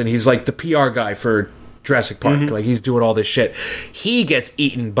Regis, and he's like the PR guy for Jurassic Park. Mm-hmm. Like, he's doing all this shit. He gets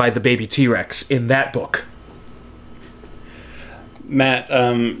eaten by the baby T-Rex in that book. Matt,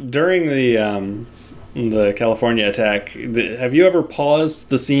 during the California attack, have you ever paused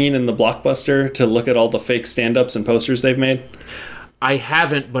the scene in the Blockbuster to look at all the fake stand-ups and posters they've made? I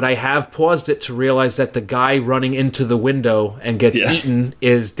haven't, but I have paused it to realize that the guy running into the window and gets eaten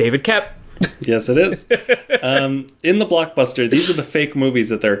is David Koepp. Yes, it is. In the Blockbuster, these are the fake movies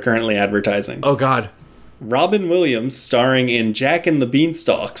that they're currently advertising. Oh, God. Robin Williams starring in Jack and the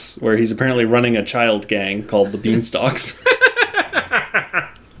Beanstalks, where he's apparently running a child gang called the Beanstalks.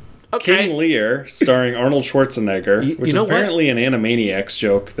 Okay. King Lear, starring Arnold Schwarzenegger, which is apparently an Animaniacs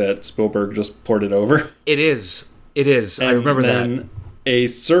joke that Spielberg just ported over. It is. I remember that. And then a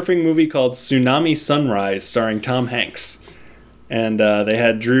surfing movie called Tsunami Sunrise, starring Tom Hanks. And they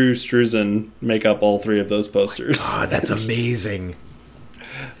had Drew Struzan make up all three of those posters. God, that's amazing.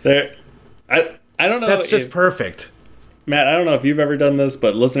 I don't know. That's just perfect. Matt, I don't know if you've ever done this,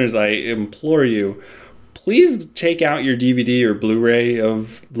 but listeners, I implore you, please take out your DVD or Blu-ray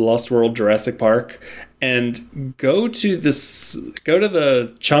of The Lost World Jurassic Park and go to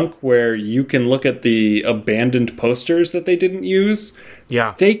the chunk where you can look at the abandoned posters that they didn't use.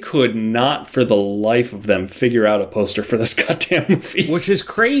 Yeah. They could not for the life of them figure out a poster for this goddamn movie. Which is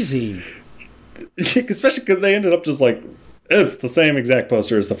crazy. Especially because they ended up just like, it's the same exact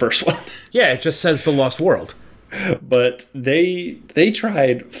poster as the first one. Yeah, it just says The Lost World. But they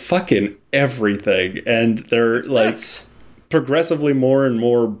tried fucking everything, and they're progressively more and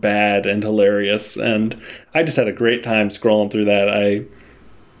more bad and hilarious, and I just had a great time scrolling through that.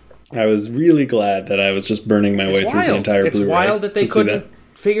 I was really glad that I was just burning my way through the entire Blu-ray. It's wild that they couldn't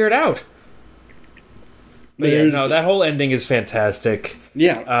figure it out. But yeah, no, that whole ending is fantastic.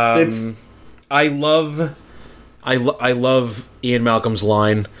 Yeah, I love Ian Malcolm's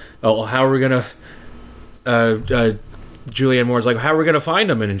line. Oh, how are we gonna? Julianne Moore's like, how are we gonna find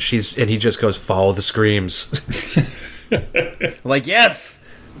him? And he just goes, follow the screams. Like, yes.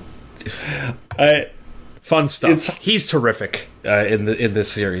 Fun stuff. He's terrific in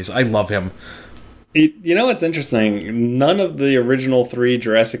this series. I love him. You know what's interesting? None of the original 3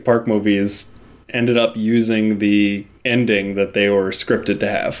 Jurassic Park movies ended up using the ending that they were scripted to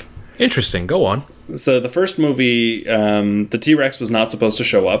have. Interesting. Go on. So the first movie, the T-Rex was not supposed to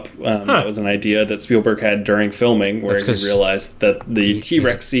show up. That was an idea that Spielberg had during filming, where he realized that the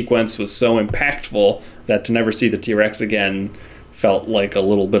T-Rex sequence was so impactful that to never see the T-Rex again felt like a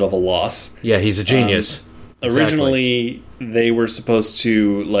little bit of a loss. Yeah, he's a genius. Originally, they were supposed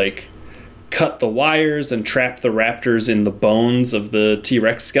to cut the wires and trap the raptors in the bones of the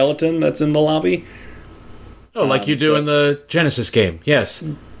T-Rex skeleton that's in the lobby. Oh, like you do in the Genesis game, yes.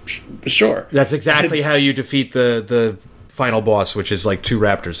 Sure. That's exactly how you defeat the final boss, which is like 2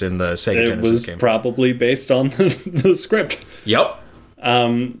 raptors in the Sega Genesis game. It was probably based on the script. Yep.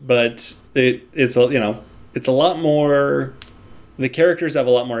 But it's a lot more. The characters have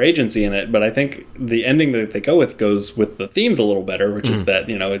a lot more agency in it, but I think the ending that they go with goes with the themes a little better, which is that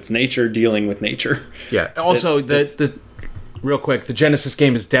it's nature dealing with nature. Yeah. Also, real quick, the Genesis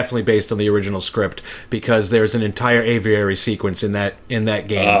game is definitely based on the original script because there's an entire aviary sequence in that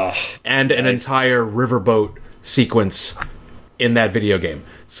game, and an entire riverboat sequence in that video game.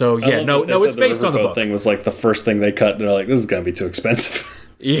 So yeah, it's based on the book. Thing was like the first thing they cut. They're like, this is gonna be too expensive.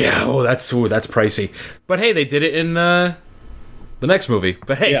 Yeah, that's pricey. But hey, they did it in the next movie.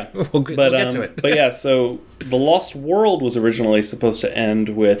 But hey, yeah. we'll get to it. But yeah, so The Lost World was originally supposed to end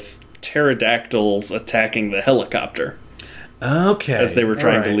with pterodactyls attacking the helicopter. Okay. As they were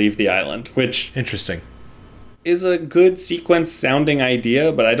trying to leave the island, which interesting is a good sequence sounding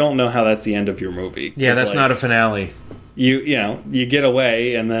idea, but I don't know how that's the end of your movie. Yeah, that's not a finale. You get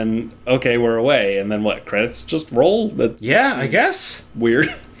away and then we're away and then what? Credits just roll? I guess. Weird.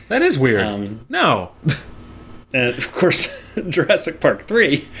 That is weird. No. And of course, Jurassic Park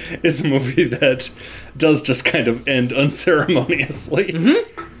 3 is a movie that does just kind of end unceremoniously.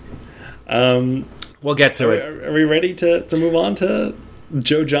 Mm-hmm. We'll get to it. Are we ready to move on to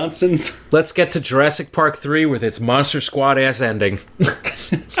Joe Johnston's? Let's get to Jurassic Park 3 with its Monster Squad ass ending.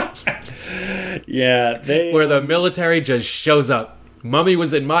 Yeah, where the military just shows up. Mummy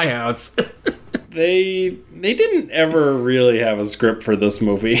was in my house. They didn't ever really have a script for this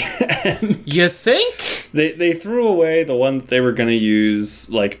movie. And you think? They threw away the one that they were going to use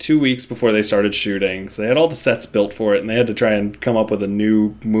like 2 weeks before they started shooting. So they had all the sets built for it, and they had to try and come up with a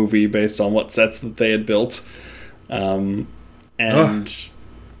new movie based on what sets that they had built. Yeah,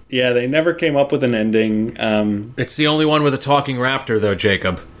 they never came up with an ending. It's the only one with a talking raptor, though,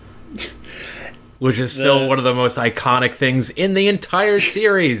 Jacob. Which is still one of the most iconic things in the entire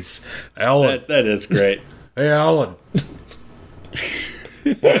series. Alan. That is great. Hey, Alan.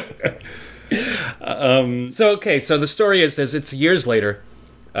 So the story is this. It's years later.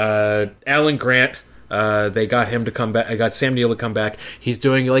 Alan Grant, they got him to come back. I got Sam Neill to come back. He's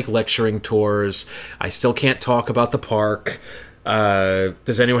doing, like, lecturing tours. I still can't talk about the park.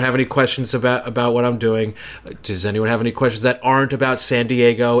 Does anyone have any questions about what I'm doing? Does anyone have any questions that aren't about San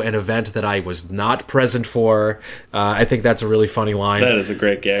Diego, an event that I was not present for? I think that's a really funny line. That is a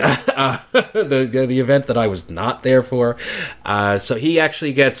great gag. The event that I was not there for. So he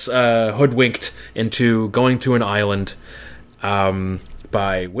actually gets hoodwinked into going to an island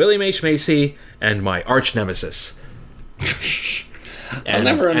by William H. Macy and my arch nemesis. I'll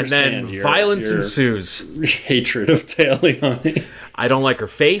never understand. And then violence ensues. Hatred of Téa Leoni. I don't like her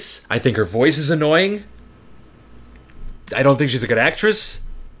face. I think her voice is annoying. I don't think she's a good actress.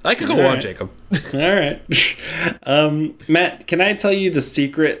 I could go on, Jacob. All right. Matt, can I tell you the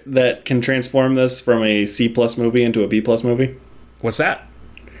secret that can transform this from a C+ movie into a B+ movie? What's that?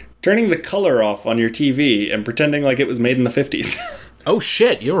 Turning the color off on your TV and pretending like it was made in the 50s. Oh,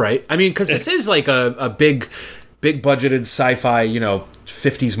 shit. You're right. I mean, because this is like a big budgeted sci-fi,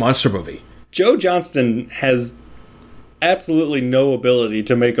 50s monster movie. Joe Johnston has absolutely no ability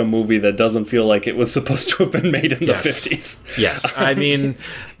to make a movie that doesn't feel like it was supposed to have been made in the 50s. Yes. I mean,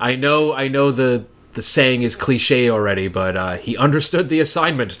 I know the saying is cliche already, but he understood the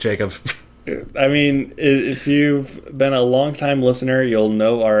assignment, Jacob. I mean, if you've been a long-time listener, you'll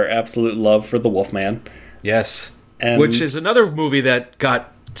know our absolute love for The Wolfman. Yes. Which is another movie that got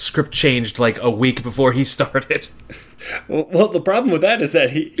script changed like a week before he started. Well, the problem with that is that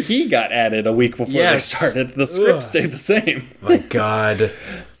he got added a week before they started. The script stayed the same. My God.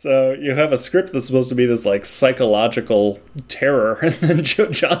 So you have a script that's supposed to be this like psychological terror, and then Joe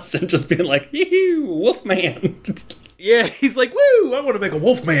Johnston just being like, "Yoo, Wolfman." Yeah, he's like, "Woo! I want to make a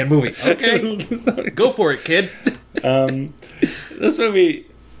Wolfman movie." Okay, go for it, kid. This movie,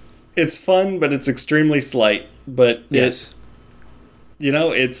 it's fun, but it's extremely slight. But yes.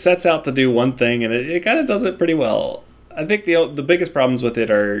 It sets out to do one thing, and it kind of does it pretty well. I think the biggest problems with it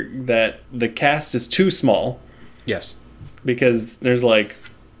are that the cast is too small. Yes. Because there's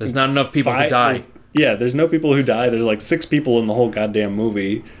not enough people to die. There's no people who die. There's like 6 people in the whole goddamn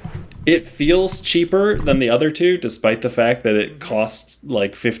movie. It feels cheaper than the other two, despite the fact that it costs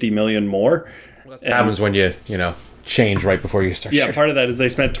like $50 million more. Well, that happens when you change right before you start. Yeah, part of that is they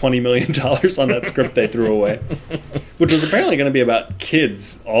spent $20 million on that script they threw away, which was apparently going to be about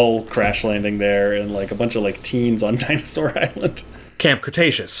kids all crash landing there and like a bunch of like teens on Dinosaur Island. Camp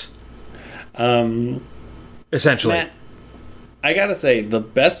Cretaceous. Essentially. Matt, I gotta say, the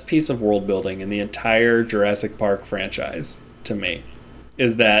best piece of world building in the entire Jurassic Park franchise, to me,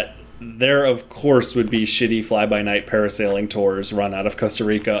 is that there, of course, would be shitty fly-by-night parasailing tours run out of Costa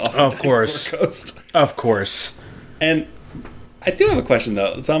Rica off of the course. Dinosaur Coast. Of course. And I do have a question,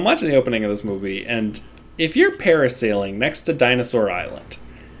 though. So I'm watching the opening of this movie, and if you're parasailing next to Dinosaur Island,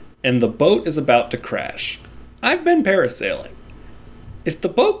 and the boat is about to crash, I've been parasailing. If the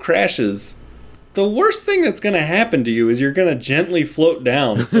boat crashes, the worst thing that's going to happen to you is you're going to gently float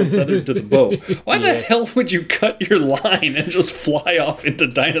down still tethered to the boat. Why the hell would you cut your line and just fly off into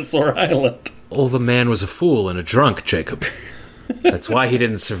Dinosaur Island? Oh, the man was a fool and a drunk, Jacob. That's why he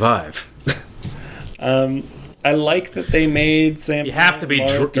didn't survive. I like that they made Sam. You have to be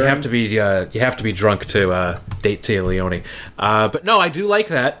drunk to date Téa Leoni. But no, I do like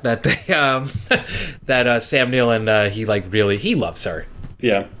that they Sam Neill and he loves her.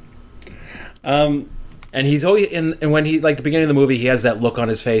 Yeah. And he's always and when he like the beginning of the movie, he has that look on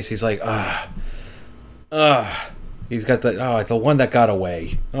his face. He's like, he's got the one that got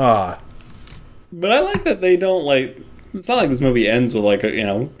away. But I like that they don't like. It's not like this movie ends with like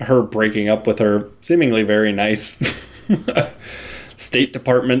her breaking up with her seemingly very nice State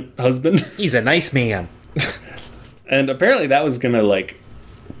Department husband. He's a nice man. And apparently that was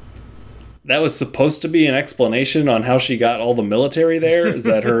supposed to be an explanation on how she got all the military there, is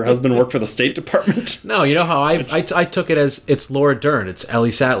that her husband worked for the State Department. No, you know how I took it as it's Laura Dern, it's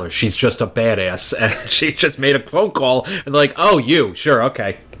Ellie Sattler. She's just a badass, and she just made a phone call and like, oh, you, sure,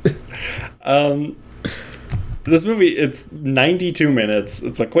 okay. This movie, it's 92 minutes.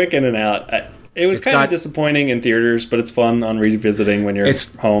 It's a quick in and out. It was kind of disappointing in theaters, but it's fun on revisiting when you're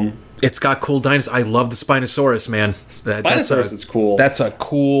home. It's got cool dinosaurs. I love the Spinosaurus, man. Spinosaurus is cool. That's a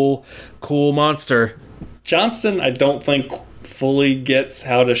cool monster. Johnston, I don't think fully gets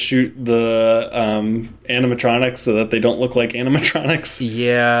how to shoot the animatronics so that they don't look like animatronics.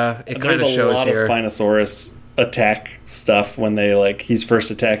 Yeah, it kind of shows here. There's a lot of Spinosaurus attack stuff when he's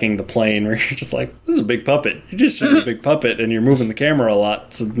first attacking the plane, where you're just like, this is a big puppet. You just shoot a big puppet and you're moving the camera a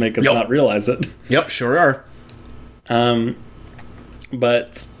lot to make us not realize it. Yep, sure are.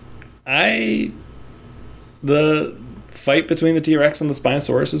 But the fight between the T-Rex and the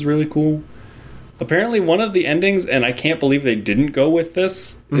Spinosaurus is really cool. Apparently one of the endings, and I can't believe they didn't go with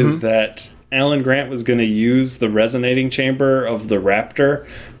this, is that Alan Grant was going to use the resonating chamber of the raptor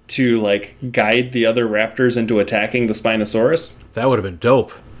to, like, guide the other raptors into attacking the Spinosaurus. That would have been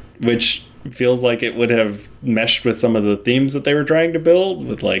dope. Which feels like it would have meshed with some of the themes that they were trying to build,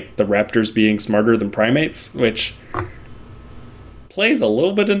 with, like, the raptors being smarter than primates, which plays a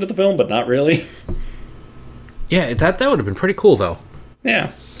little bit into the film, but not really. Yeah, that would have been pretty cool, though.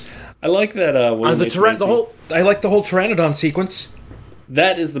 Yeah. I like that. I like the whole Pteranodon sequence.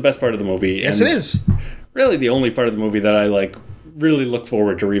 That is the best part of the movie. Yes, it is. Really, the only part of the movie that I really look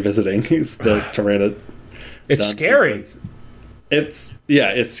forward to revisiting is the Pteranodon. It's scary. It's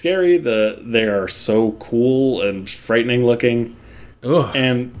scary. They are so cool and frightening looking. Ugh.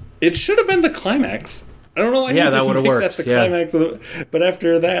 And it should have been the climax. I don't know why. Yeah, that would have worked. Climax but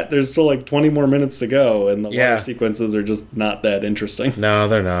after that, there's still like 20 more minutes to go, and the water sequences are just not that interesting. No,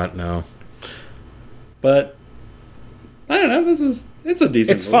 they're not. No. But I don't know. It's a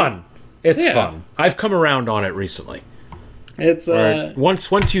decent. It's movie. Fun. It's fun. I've come around on it recently. It's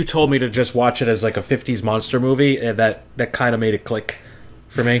once you told me to just watch it as like a 50s monster movie, that kind of made it click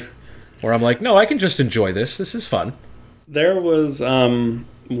for me. Where I'm like, no, I can just enjoy this. This is fun. There was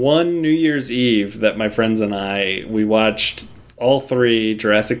one New Year's Eve that my friends and we watched all 3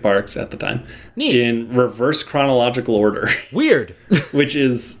 Jurassic Parks at the time. Neat. In reverse chronological order. Weird. Which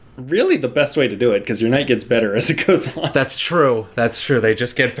is really the best way to do it, because your night gets better as it goes on. That's true. They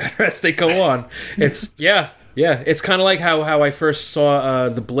just get better as they go on. It's it's kind of like how I first saw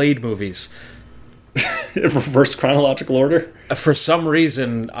the Blade movies. In reverse chronological order? For some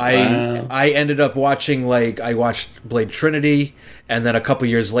reason, I ended up watching, I watched Blade Trinity, and then a couple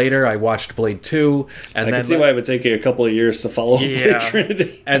years later, I watched Blade 2. And I can see why it would take you a couple of years to follow Blade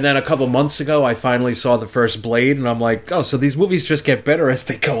Trinity. And then a couple months ago, I finally saw the first Blade, and I'm like, oh, so these movies just get better as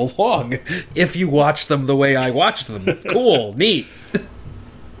they go along, if you watch them the way I watched them. Cool, neat.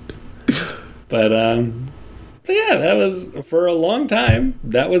 But yeah, that was, for a long time,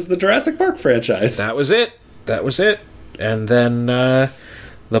 that was the Jurassic Park franchise. That was it. And then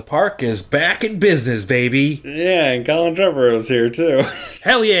the park is back in business, baby. Yeah, and Colin Treverrow is here, too.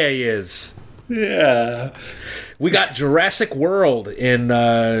 Hell yeah, he is. Yeah. We got Jurassic World in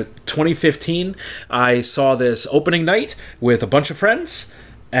 2015. I saw this opening night with a bunch of friends,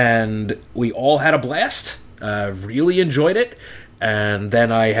 and we all had a blast. Really enjoyed it. And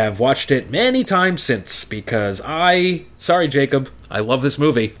then I have watched it many times since, because sorry, Jacob, I love this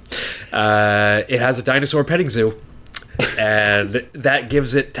movie. It has a dinosaur petting zoo, and that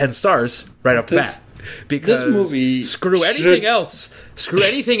gives it 10 stars right off the bat. Because this movie screw anything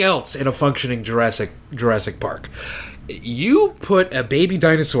else in a functioning Jurassic Park. You put a baby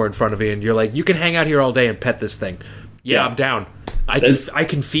dinosaur in front of me, and you're like, you can hang out here all day and pet this thing. Yeah, I'm down. I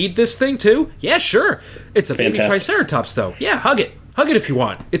can feed this thing too? Yeah, sure. It's a baby Triceratops, though. Yeah, hug it. Hug it if you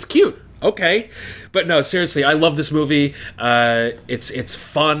want. It's cute. Okay. But no, seriously, I love this movie. It's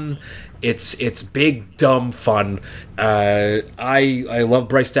fun. It's big, dumb fun. I love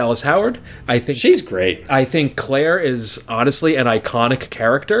Bryce Dallas Howard. I think she's great. I think Claire is honestly an iconic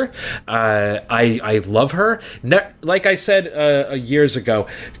character. I love her. Like I said years ago,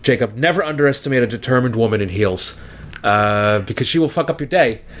 Jacob, never underestimate a determined woman in heels. Because she will fuck up your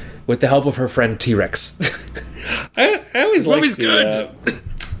day with the help of her friend T-Rex. I always like movie's good.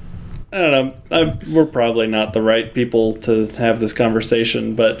 I don't know. We're probably not the right people to have this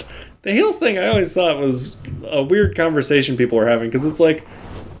conversation, but the heels thing I always thought was a weird conversation people were having, because it's not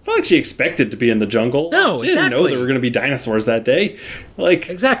like she expected to be in the jungle. No, she didn't know there were going to be dinosaurs that day.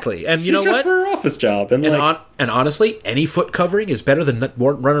 Exactly, and you know what? She's just for her office job, and honestly, any foot covering is better than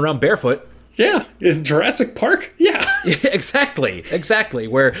running around barefoot. Yeah, in Jurassic Park, yeah. Exactly.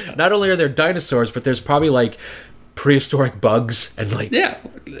 Where not only are there dinosaurs, but there's probably prehistoric bugs and Yeah,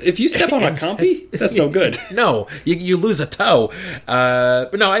 if you step on a compy, that's no good. No, you lose a toe.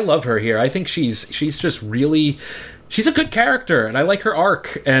 But no, I love her here. I think she's just really, she's a good character, and I like her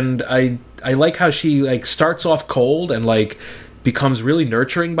arc, and I like how she starts off cold and becomes really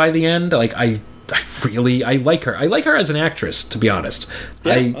nurturing by the end. Like I like her. I like her as an actress, to be honest.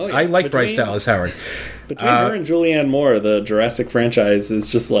 Yeah. I like Bryce Dallas Howard. Between her and Julianne Moore, the Jurassic franchise is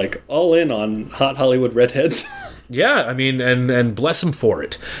just like all in on hot Hollywood redheads. Yeah, I mean, and bless him for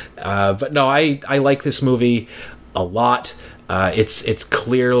it. But no, I like this movie a lot. It's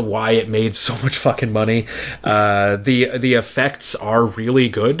clear why it made so much fucking money. The effects are really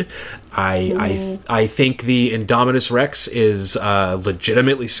good. I think the Indominus Rex is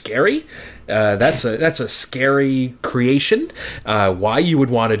legitimately scary. That's a scary creation. Why you would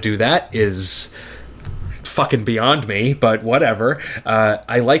want to do that is fucking beyond me, but whatever.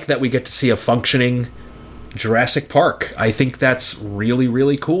 I like that we get to see a functioning Jurassic Park. I think that's really,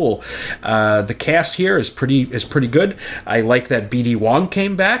 really cool. The cast here is pretty good. I like that BD Wong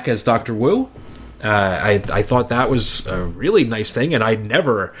came back as Dr. Wu. I thought that was a really nice thing, and I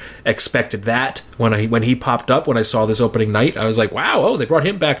never expected that when he popped up when I saw this opening night. I was like, wow, oh, they brought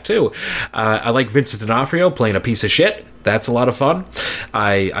him back too. I like Vincent D'Onofrio playing a piece of shit. That's a lot of fun.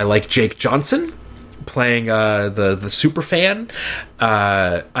 I like Jake Johnson playing the super fan.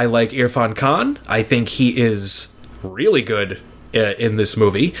 I like Irfan Khan. I think he is really good in this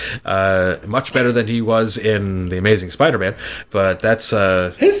movie, much better than he was in The Amazing Spider-Man. But that's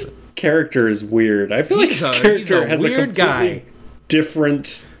his character is weird. I feel like his character has a completely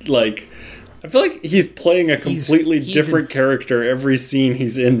different, like, I feel like he's playing a completely different character every scene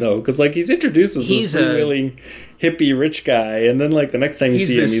he's in, though, because like he's introduced as this really hippie rich guy, and then like the next time you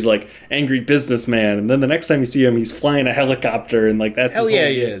see him he's like angry businessman, and then the next time you see him he's flying a helicopter, and like that's hell yeah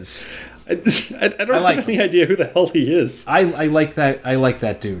he is. I don't have any idea who the hell he is. I like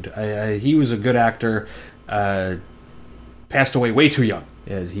that dude. He was a good actor. Passed away way too young.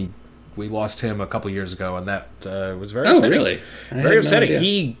 We lost him a couple years ago, and that was very upsetting. Really? Very upsetting.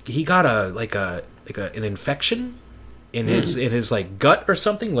 He got an infection in his like gut or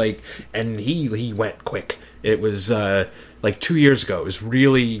something, like, and he went quick. It was like 2 years ago. It was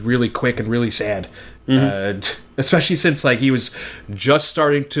really, really quick and really sad. Especially since like he was just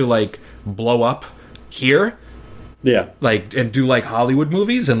starting to like blow up here. Yeah. Like, and do like Hollywood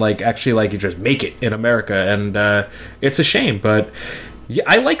movies and like actually like you just make it in America, and it's a shame, but yeah,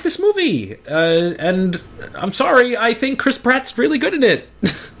 I like this movie. And I'm sorry, I think Chris Pratt's really good in it.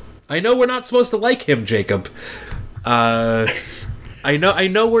 I know we're not supposed to like him, Jacob. I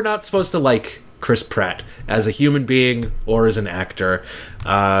know we're not supposed to like Chris Pratt as a human being or as an actor.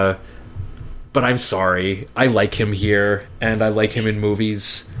 But I'm sorry. I like him here, and I like him in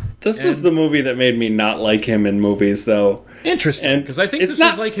movies. This was the movie that made me not like him in movies, though. Interesting, because I think this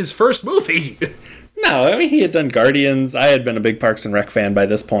was like his first movie. No, I mean, he had done Guardians. I had been a big Parks and Rec fan by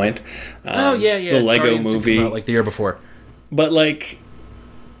this point. The Lego Guardians movie. Came out like the year before. But, like,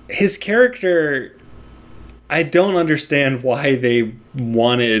 his character, I don't understand why they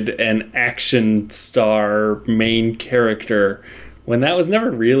wanted an action star main character when that was never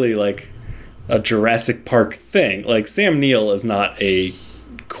really, like, a Jurassic Park thing. Like, Sam Neill is not a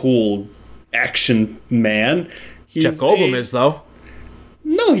cool action man. Jeff Goldblum is, though.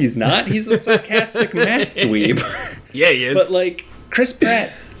 No, he's not. He's a sarcastic math dweeb. Yeah, he is. But like Chris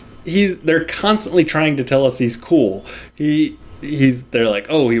Pratt, they're constantly trying to tell us he's cool. They're like,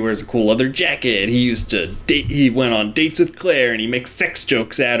 oh, he wears a cool leather jacket. He used to date. He went on dates with Claire, and he makes sex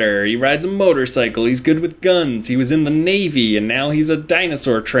jokes at her. He rides a motorcycle. He's good with guns. He was in the Navy, and now he's a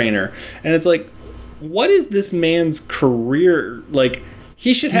dinosaur trainer. And it's like, what is this man's career like?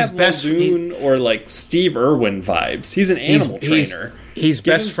 He should have Muldoon or like Steve Irwin vibes. He's an animal trainer. He's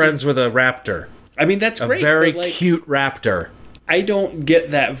best friends with a raptor. I mean, that's great. A very cute raptor. I don't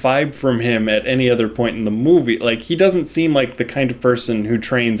get that vibe from him at any other point in the movie. Like, he doesn't seem like the kind of person who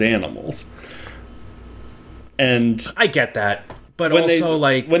trains animals. And I get that, but also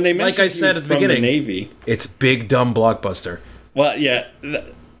when they like I said at the beginning, the Navy, it's big dumb blockbuster. Well, yeah,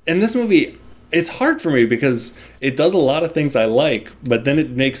 in this movie, it's hard for me because it does a lot of things I like, but then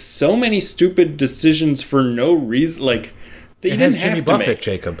it makes so many stupid decisions for no reason. Like, that you didn't have Jimmy to Buffett, make.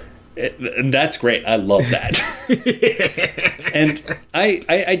 Jacob. And that's great. I love that. And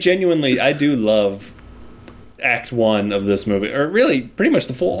I genuinely, I do love Act 1 of this movie, or really pretty much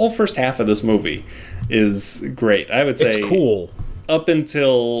the whole first half of this movie is great. I would say it's cool up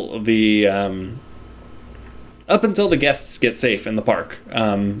until the guests get safe in the park.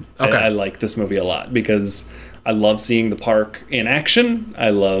 I like this movie a lot because I love seeing the park in action. I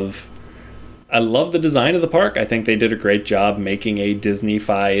love the design of the park. I think they did a great job making a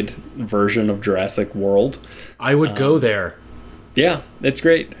Disney-fied version of Jurassic World. I would go there. Yeah, it's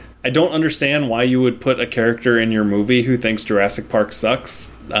great. I don't understand why you would put a character in your movie who thinks Jurassic Park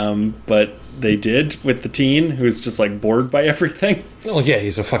sucks, but they did with the teen who's just like bored by everything. Oh yeah,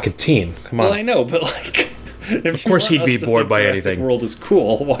 he's a fucking teen. Come on. Well, I know, but like, of course he'd be bored by anything. Jurassic World is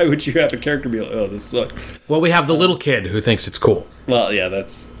cool. Why would you have a character be like, oh, this sucks? Well, we have the little kid who thinks it's cool. Well, yeah,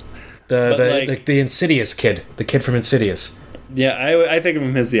 that's the Insidious kid, the kid from Insidious. Yeah, I think of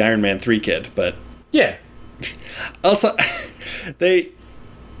him as the Iron Man 3 kid, but yeah. Also, there's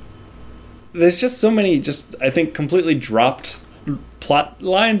just so many I think completely dropped plot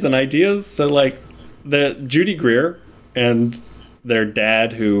lines and ideas. So like the Judy Greer and their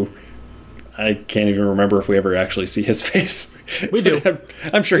dad, who I can't even remember if we ever actually see his face. We do.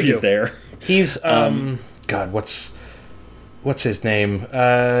 I'm sure he's there. He's God, what's his name?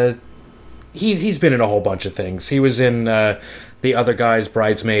 He's been in a whole bunch of things. He was in the other guy's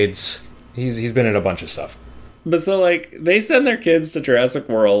Bridesmaids. He's been in a bunch of stuff. But so, like, they send their kids to Jurassic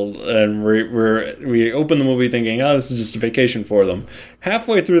World, and we open the movie thinking, oh, this is just a vacation for them.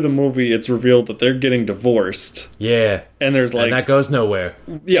 Halfway through the movie, it's revealed that they're getting divorced. Yeah. And there's, like... And that goes nowhere.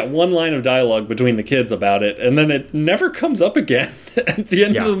 Yeah, one line of dialogue between the kids about it, and then it never comes up again. At the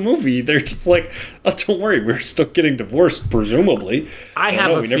end of the movie, they're just like, oh, don't worry, we're still getting divorced, presumably. I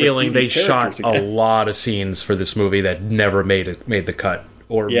have a feeling they shot a lot of scenes for this movie that never made the cut.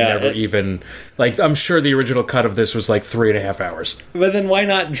 Or never even... Like, I'm sure the original cut of this was like 3.5 hours. But then why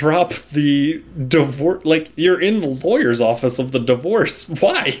not drop the divorce... Like, you're in the lawyer's office of the divorce.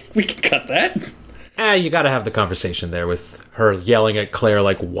 Why? We can cut that. You gotta have the conversation there with her yelling at Claire,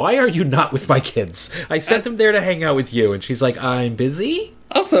 like, why are you not with my kids? I sent them there to hang out with you. And she's like, I'm busy?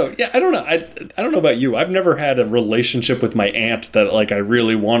 Also, yeah, I don't know. I don't know about you. I've never had a relationship with my aunt that, like, I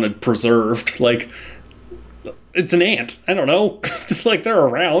really wanted preserved. Like... It's an aunt. I don't know. Like, they're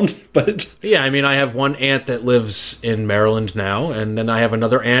around, but... Yeah, I mean, I have one aunt that lives in Maryland now, and then I have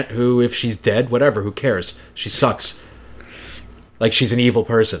another aunt who, if she's dead, whatever, who cares? She sucks. Like, she's an evil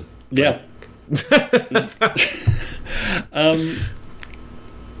person. Yeah.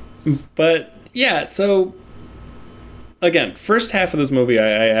 But, yeah, so... Again, first half of this movie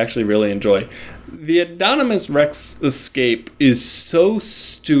I actually really enjoy. The Anonymous Rex escape is so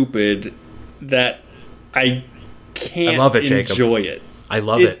stupid that I can't enjoy it. I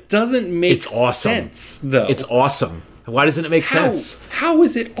love it. It doesn't make sense, though. It's awesome. Why doesn't it make sense? How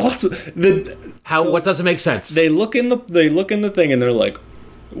is it awesome? What doesn't make sense? They look in the thing and they're like,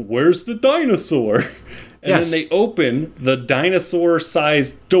 "Where's the dinosaur?" And then they open the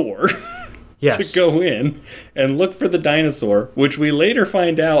dinosaur-sized door to go in and look for the dinosaur, which we later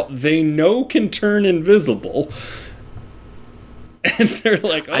find out they know can turn invisible. And they're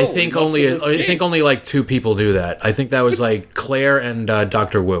like, oh, I think only like 2 people do that. I think that was like Claire and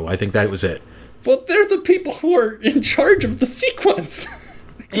Dr. Wu. I think that was it. Well, they're the people who are in charge of the sequence.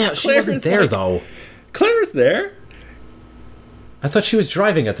 Yeah, she wasn't there, though. Claire's there. I thought she was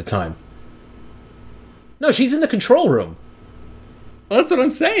driving at the time. No, she's in the control room. Well, that's what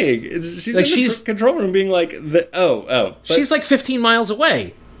I'm saying. She's in the control room being like, she's like 15 miles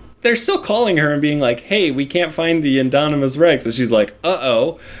away. They're still calling her and being like, hey, we can't find the Indominus Rex. And she's like,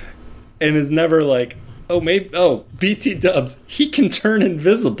 uh-oh. And is never like, BT dubs, he can turn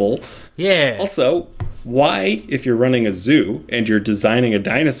invisible. Yeah. Also, why, if you're running a zoo and you're designing a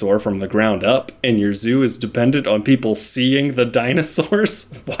dinosaur from the ground up and your zoo is dependent on people seeing the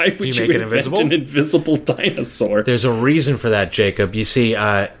dinosaurs, why would you invent an invisible dinosaur? There's a reason for that, Jacob. You see,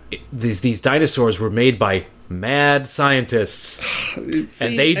 these dinosaurs were made by mad scientists,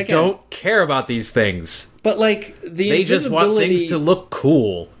 and they don't care about these things. But like they just want things to look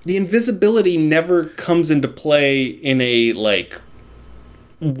cool. The invisibility never comes into play in a like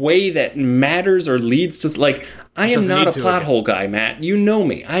way that matters or leads to like. I am not a plot hole guy, Matt. You know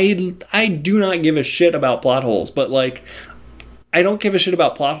me. I do not give a shit about plot holes, but like I don't give a shit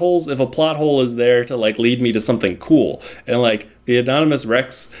about plot holes if a plot hole is there to like lead me to something cool. And like the Anonymous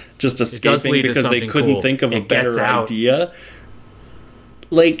Rex just escaping because they couldn't think of a better idea.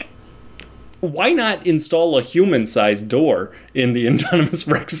 Like, why not install a human-sized door in the Anonymous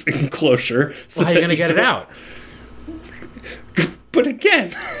Rex enclosure? So how are you going to get it out? But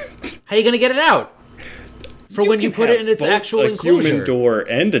again, how are you going to get it out? For when you put it in its actual enclosure. A human door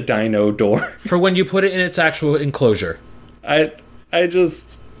and a dino door. For when you put it in its actual enclosure.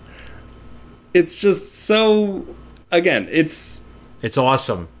 It's just so... Again, it's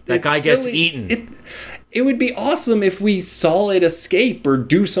awesome. That guy gets eaten. It would be awesome if we saw it escape or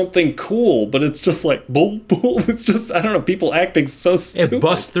do something cool, but it's just like, boom, boom. It's just, I don't know, people acting so stupid. It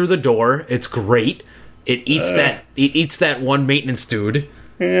busts through the door. It's great. It eats that one maintenance dude.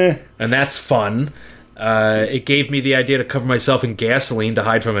 And that's fun. It gave me the idea to cover myself in gasoline to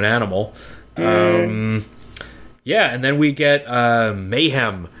hide from an animal. Yeah, and then we get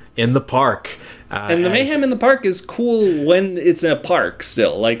mayhem in the park. And the mayhem in the park is cool when it's in a park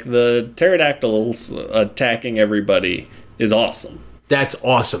still. Like, the pterodactyls attacking everybody is awesome. That's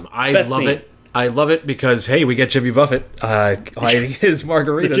awesome. I love it. I love it because, hey, we get Jimmy Buffett hiding his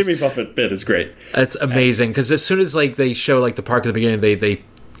margaritas. The Jimmy Buffett bit is great. That's amazing, because as soon as like they show like the park at the beginning, they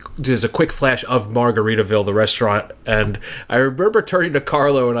there's a quick flash of Margaritaville, the restaurant, and I remember turning to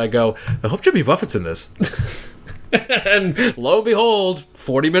Carlo and I go, I hope Jimmy Buffett's in this. And lo and behold,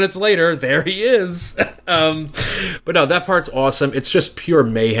 40 minutes later, there he is. But no, that part's awesome. It's just pure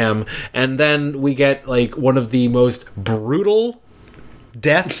mayhem. And then we get like one of the most brutal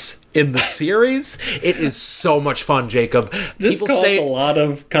deaths in the series. It is so much fun, Jacob. This causes a lot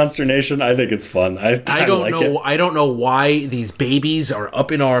of consternation. I think it's fun. I don't like know. I don't know why these babies are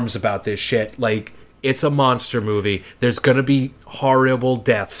up in arms about this shit. Like, it's a monster movie. There's gonna be horrible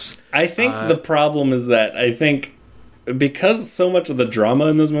deaths. I think the problem is that I think because so much of the drama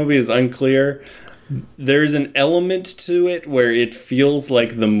in this movie is unclear, there's an element to it where it feels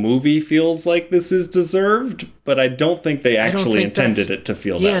like the movie feels like this is deserved, but I don't think they actually intended it to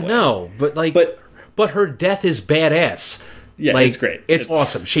feel that way. Yeah, no, but her death is badass. Yeah, like, it's great. It's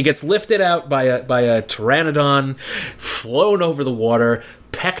awesome. She gets lifted out by a pteranodon, flown over the water,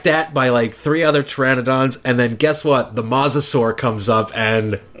 pecked at by like 3 other pteranodons, and then guess what? The mosasaur comes up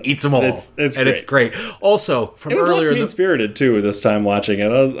and eats them all. It's great. Also, from earlier, it was less mean-spirited too this time watching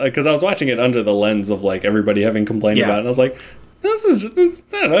it, because I was watching it under the lens of like everybody having complained about it, and I was like, this is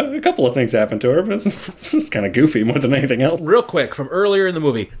just, I don't know, a couple of things happened to her, but it's just kind of goofy more than anything else. Real quick, from earlier in the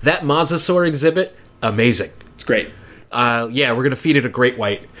movie, that mosasaur exhibit, amazing. It's great. Yeah, we're gonna feed it a great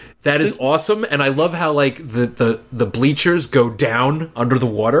white. That is awesome, and I love how like the bleachers go down under the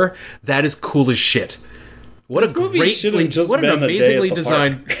water. That is cool as shit. What an amazingly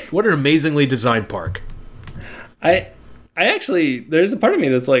designed park. I actually, there's a part of me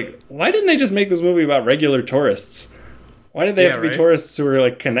that's like, why didn't they just make this movie about regular tourists? Why did they have to be tourists who are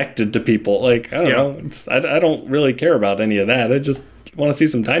like connected to people? Like, I don't know. I don't really care about any of that. I just want to see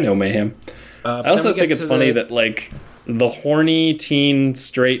some dino mayhem. I also think it's funny that like the horny teen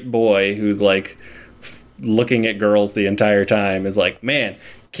straight boy who's like looking at girls the entire time is like, man,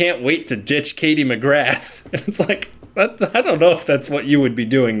 can't wait to ditch Katie McGrath. And it's like, I don't know if that's what you would be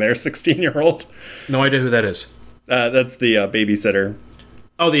doing there, 16-year-old. No idea who that is. That's the babysitter.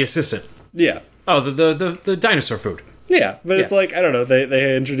 Oh, the assistant. Yeah. Oh, the dinosaur food. Yeah, but it's like, I don't know,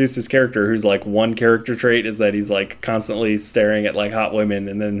 they introduced this character who's like, one character trait is that he's like constantly staring at like hot women,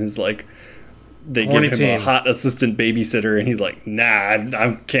 and then his like, they give him a hot assistant babysitter, and he's like, nah,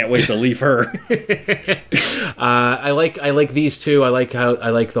 I can't wait to leave her. I like these two. I like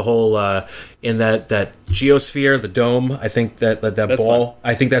the whole in that geosphere, the dome. I think that ball. Fun.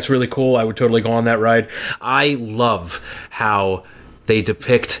 I think that's really cool. I would totally go on that ride. I love how they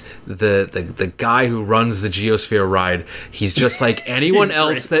depict the guy who runs the geosphere ride. He's just like anyone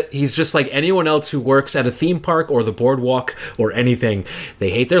else he's just like anyone else who works at a theme park or the boardwalk or anything. They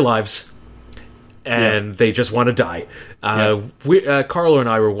hate their lives. And they just want to die. Carlo and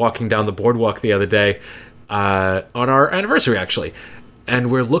I were walking down the boardwalk the other day on our anniversary, actually.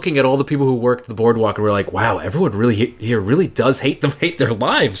 And we're looking at all the people who worked the boardwalk, and we're like, wow, everyone here really does hate their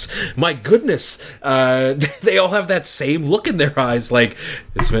lives. My goodness. They all have that same look in their eyes, like,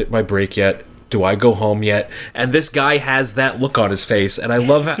 is my break yet? Do I go home yet? And this guy has that look on his face, and I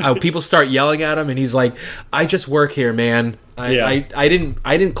love how people start yelling at him, and he's like, I just work here, man. I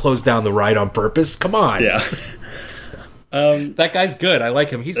didn't close down the ride on purpose. Come on. Yeah. That guy's good. I like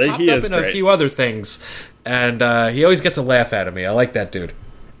him. He's popped up in a few other things, and he always gets a laugh out of me. I like that dude.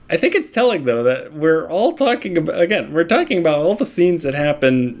 I think it's telling, though, that we're talking about all the scenes that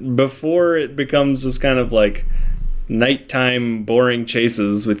happen before it becomes just kind of like nighttime boring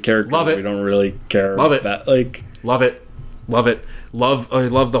chases with characters we don't really care about. Like, love it. I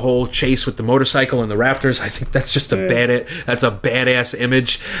love the whole chase with the motorcycle and the raptors. I think that's just a badass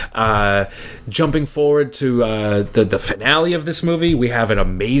image. Jumping forward to the finale of this movie, we have an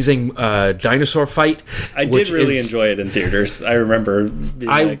amazing dinosaur fight. I did really enjoy it in theaters. I remember being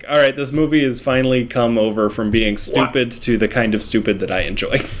like, all right, this movie has finally come over from being stupid to the kind of stupid that I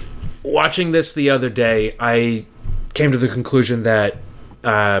enjoy. Watching this the other day, I came to the conclusion that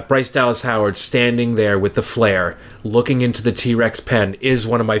Bryce Dallas Howard standing there with the flare looking into the T-Rex pen is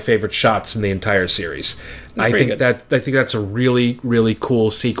one of my favorite shots in the entire series. I think that's a really, really cool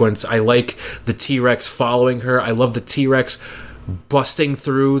sequence. I like the T-Rex following her. I love the T-Rex busting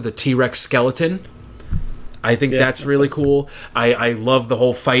through the T-Rex skeleton. I think that's really cool. I love the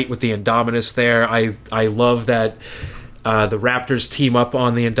whole fight with the Indominus there. I love that the Raptors team up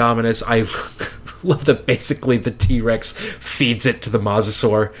on the Indominus. love that basically the T-Rex feeds it to the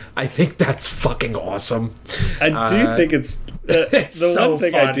mosasaur. I think that's fucking awesome. I do think it's the so one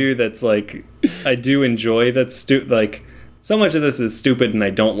thing fun. I do that's like I do enjoy that's like so much of this is stupid and I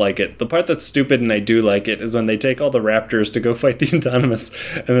don't like it. The part that's stupid and I do like it is when they take all the raptors to go fight the Indominus,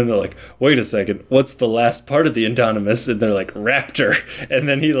 and then they're like, wait a second, what's the last part of the Indominus? And they're like, raptor. And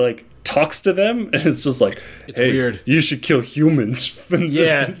then he like talks to them and it's just like, hey, weird. You should kill humans. And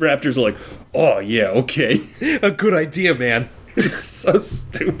Yeah. the raptors are like, oh yeah, okay. A good idea, man. It's so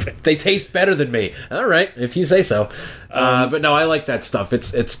stupid. They taste better than me. All right, if you say so. But no, I like that stuff.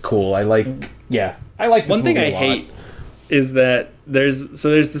 It's cool. I like this One thing movie I a lot. hate is that there's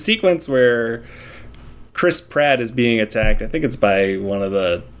the sequence where Chris Pratt is being attacked. I think it's by one of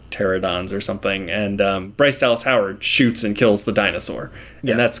the pterodons or something, and Bryce Dallas Howard shoots and kills the dinosaur,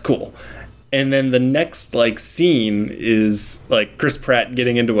 Yes. and that's cool. And then the next like scene is like Chris Pratt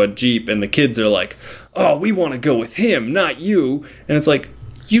getting into a Jeep, and the kids are like, "Oh, we want to go with him, not you." And it's like,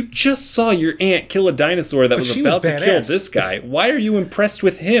 you just saw your aunt kill a dinosaur that was she was about to kill badass. this guy. Why are you impressed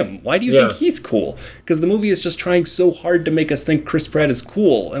with him? Why do you think he's cool? Because the movie is just trying so hard to make us think Chris Pratt is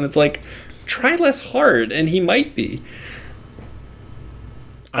cool. And it's like, try less hard, and he might be.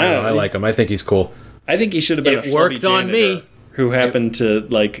 I don't know, I like him. I think he's cool. I think he should have been It a worked schlubby on me. janitor who happened to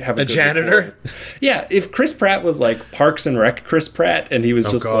like have a good janitor? rapport. Yeah, if Chris Pratt was like Parks and Rec Chris Pratt, and he was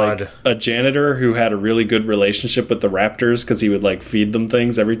just God. like a janitor who had a really good relationship with the raptors because he would like feed them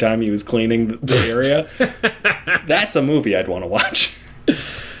things every time he was cleaning the area, that's a movie I'd want to watch.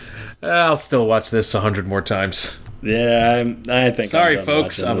 I'll still watch this 100 more times. Yeah, I think. Sorry, I'm done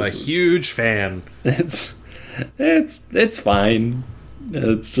folks. watching I'm a this. huge fan. It's fine.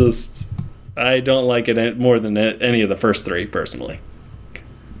 It's just I don't like it more than any of the first three personally.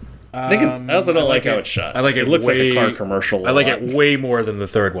 I also don't like how it's shot. I like it. It looks like way, a car commercial. I like it way more than the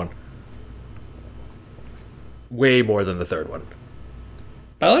third one. Way more than the third one.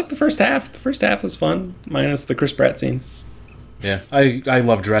 I like the first half. The first half is fun, minus the Chris Pratt scenes. Yeah, I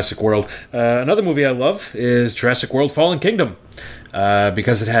love Jurassic World. Another movie I love is Jurassic World: Fallen Kingdom,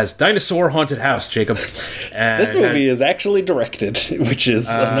 because it has dinosaur haunted house. Jacob, This movie is actually directed, which is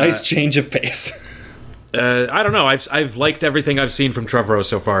a nice change of pace. I don't know. I've liked everything I've seen from Treverrow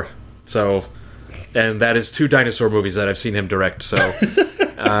so far. So, and that is 2 dinosaur movies that I've seen him direct. So,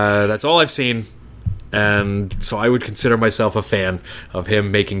 that's all I've seen. And so I would consider myself a fan of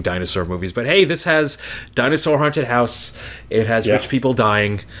him making dinosaur movies. But hey, this has dinosaur haunted house. It has rich people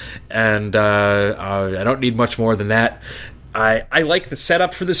dying, and I don't need much more than that. I like the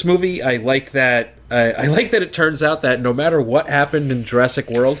setup for this movie. I like that. I like that it turns out that no matter what happened in Jurassic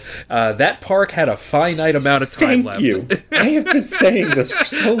World, that park had a finite amount of time left. Thank you. I have been saying this for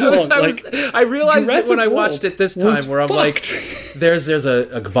so long. I realized it when I Jurassic watched it this World time, where I'm was like, there's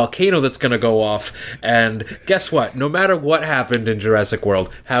a volcano that's going to go off, and guess what? No matter what happened in Jurassic World,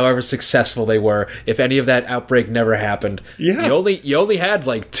 however successful they were, if any of that outbreak never happened, you only had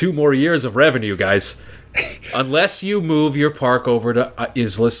like 2 more years of revenue, guys. Unless you move your park over to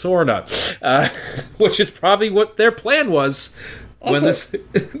Isla Sorna, which is probably what their plan was when this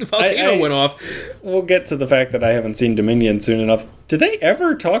volcano went off. We'll get to the fact that I haven't seen Dominion soon enough. Did they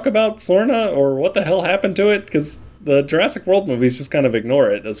ever talk about Sorna or what the hell happened to it? Because the Jurassic World movies just kind of ignore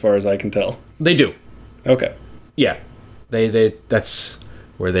it, as far as I can tell. They do. Okay. Yeah. They that's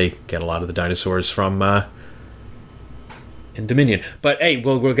where they get a lot of the dinosaurs from. In Dominion, but hey,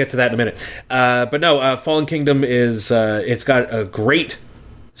 we'll get to that in a minute. But no, Fallen Kingdom is it's got a great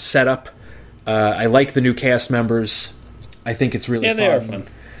setup. I like the new cast members. I think it's really fun. They are fun.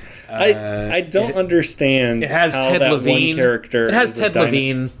 I don't understand. It has how Ted that Levine. One character. It has Ted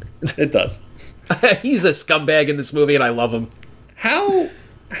Levine. It does. He's a scumbag in this movie, and I love him. How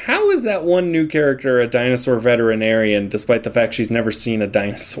is that one new character a dinosaur veterinarian, despite the fact she's never seen a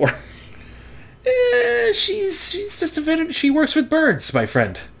dinosaur? She's just a veteran. She works with birds, my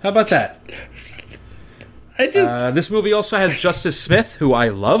friend. How about that? This movie also has Justice Smith, who I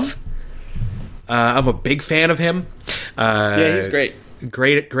love. I'm a big fan of him. Yeah, he's great.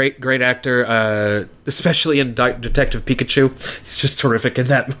 Great actor, especially in Detective Pikachu. He's just terrific in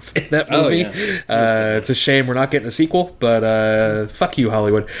that movie. Yeah. It's a shame we're not getting a sequel, but fuck you,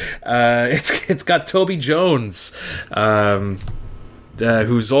 Hollywood. It's got Toby Jones,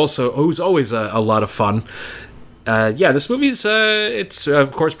 who's always a lot of fun. This movie's it's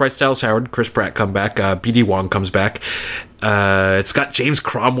of course Bryce Dallas Howard, Chris Pratt come back, BD Wong comes back. It's got James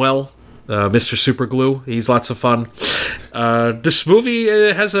Cromwell, Mr. Superglue. He's lots of fun. This movie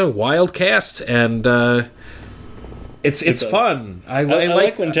has a wild cast, and it's fun. I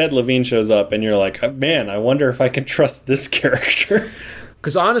like when Ted Levine shows up, and you're like, man, I wonder if I can trust this character.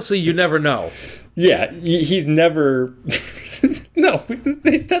 Because honestly, you never know. Yeah, he's never... No,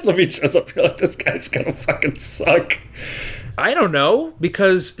 Ted Levine shows up, you're like, this guy's gonna fucking suck. I don't know,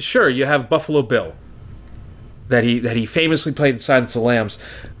 because, sure, you have Buffalo Bill, that he famously played in Silence of the Lambs,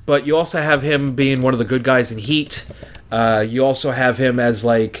 but you also have him being one of the good guys in Heat. You also have him as,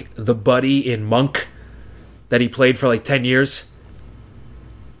 like, the buddy in Monk, that he played for, like, 10 years.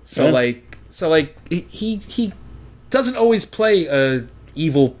 So, he doesn't always play a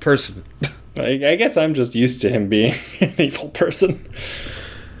evil person. I guess I'm just used to him being an evil person.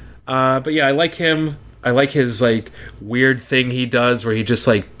 But yeah, I like him. I like his, like, weird thing he does where he just,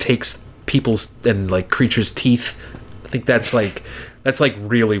 like, takes people's and, like, creatures' teeth. I think that's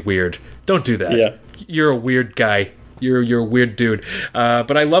really weird. Don't do that. Yeah. You're a weird guy. You're a weird dude.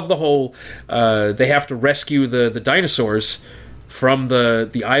 But I love the whole, they have to rescue the dinosaurs from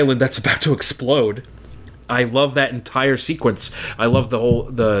the island that's about to explode. I love that entire sequence. I love the whole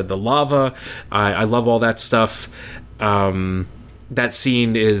the lava. I love all that stuff. That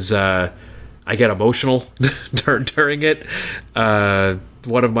scene is I get emotional during it.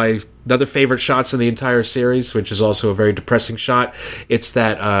 One of my other favorite shots in the entire series, which is also a very depressing shot. It's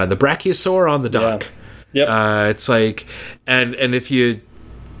that the brachiosaur on the dock. Yeah. Yep. It's like, and if you.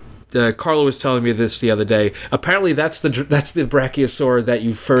 Carlo was telling me this the other day. Apparently, that's the brachiosaur that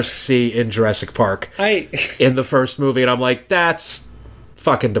you first see in Jurassic Park. In the first movie, and I'm like, that's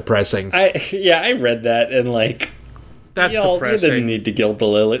fucking depressing. I read that and like, that's depressing. You didn't need to gild the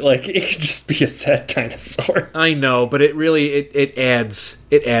lily. Like, it could just be a sad dinosaur. I know, but it really it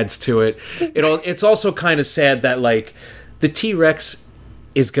adds to it. It's also kind of sad that like the T-Rex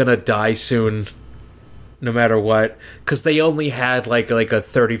is gonna die soon. No matter what, because they only had like a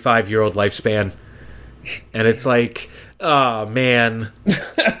 35-year-old lifespan, and it's like, oh man.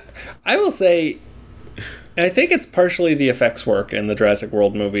 I will say, I think it's partially the effects work in the Jurassic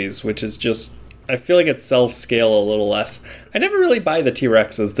World movies, which is just, I feel like it sells scale a little less. I never really buy the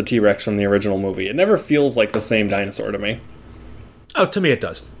T-Rex as the T-Rex from the original movie. It never feels like the same dinosaur to me. Oh, to me it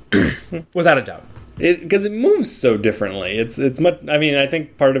does, without a doubt. Because it moves so differently. It's much. I mean, I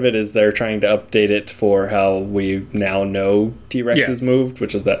think part of it is they're trying to update it for how we now know T-Rexes moved,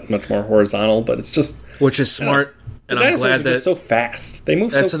 which is that much more horizontal. But it's just, which is smart, and I'm glad that just so fast. They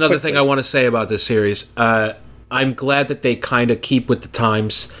move. That's so another quickly. thing I want to say about this series. I'm glad that they kind of keep with the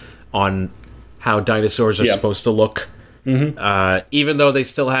times on how dinosaurs are supposed to look. Mm-hmm. Even though they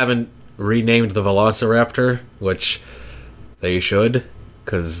still haven't renamed the Velociraptor, which they should.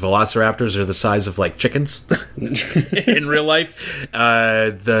 Because velociraptors are the size of, like, chickens in real life.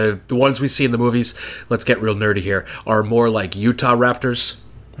 The ones we see in the movies, let's get real nerdy here, are more like Utah raptors,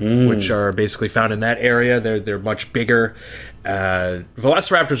 which are basically found in that area. They're much bigger.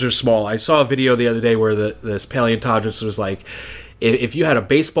 Velociraptors are small. I saw a video the other day where this paleontologist was like, if you had a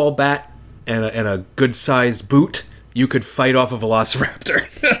baseball bat and a good-sized boot, you could fight off a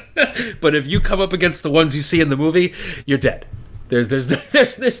velociraptor. But if you come up against the ones you see in the movie, you're dead.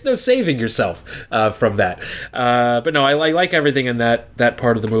 There's no saving yourself from that. But no, I like everything in that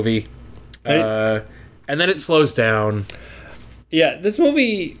part of the movie. And then it slows down. Yeah, this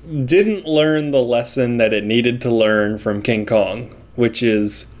movie didn't learn the lesson that it needed to learn from King Kong, which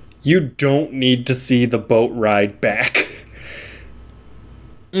is you don't need to see the boat ride back.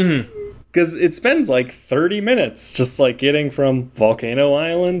 Mm-hmm. Because it spends like 30 minutes just like getting from Volcano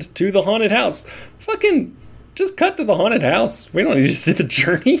Island to the haunted house. Fucking... just cut to the haunted house. We don't need to see the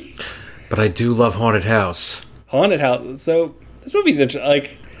journey. But I do love haunted house. Haunted house. So this movie's interesting.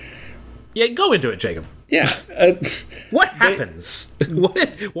 Like, yeah, go into it, Jacob. Yeah. What happens?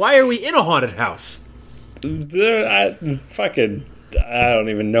 Why are we in a haunted house? I don't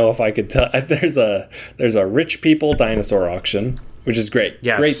even know if I could tell. There's a rich people dinosaur auction, which is great.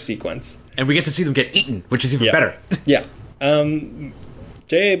 Yes. Great sequence. And we get to see them get eaten, which is even better. Yeah.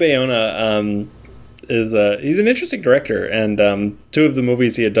 J.A. Bayona. He's an interesting director, and two of the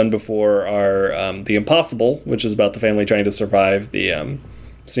movies he had done before are The Impossible, which is about the family trying to survive the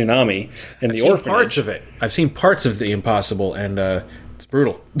tsunami, and The Orphanage. Parts of it. I've seen parts of The Impossible, and it's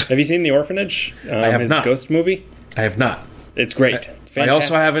brutal. Have you seen The Orphanage? I have not. Ghost movie. I have not. It's great. It's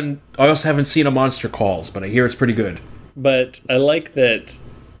fantastic. I also haven't seen A Monster Calls, but I hear it's pretty good. But I like that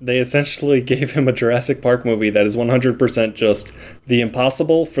they essentially gave him a Jurassic Park movie that is 100% just The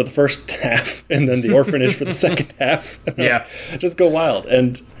Impossible for the first half, and then The Orphanage for the second half. Yeah. Just go wild.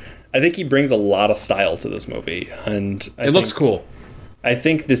 And I think he brings a lot of style to this movie. And it looks cool. I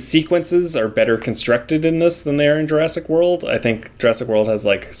think the sequences are better constructed in this than they are in Jurassic World. I think Jurassic World has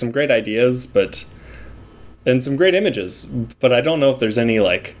like some great ideas, and some great images. But I don't know if there's any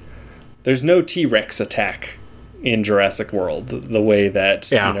there's no T-Rex attack in Jurassic World. The way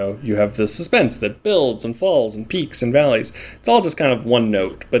that, you have the suspense that builds and falls and peaks and valleys. It's all just kind of one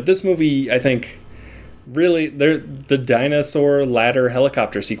note. But this movie, I think, really, the dinosaur ladder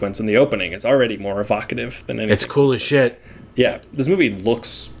helicopter sequence in the opening is already more evocative than anything. It's cool as shit. Yeah, this movie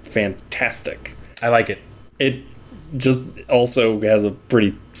looks fantastic. I like it. It just also has a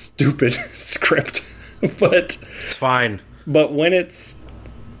pretty stupid script, but it's fine. But when it's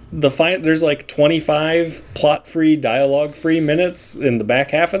there's like 25 plot-free, dialogue-free minutes in the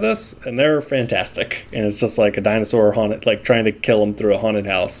back half of this, and they're fantastic. And it's just like a dinosaur haunted, like trying to kill him through a haunted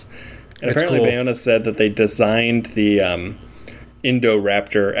house. And That's apparently, cool. Bayona said that they designed the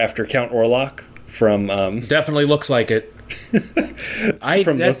Indoraptor after Count Orlok from definitely looks like it.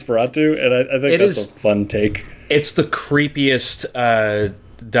 from Nosferatu, and I think that's a fun take. It's the creepiest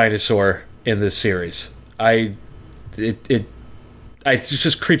dinosaur in this series. It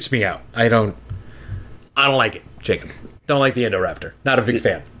just creeps me out. I don't like it, Jacob. Don't like the Indoraptor. Not a big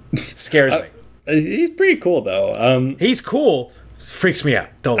fan. Scares me. He's pretty cool though. He's cool. Freaks me out.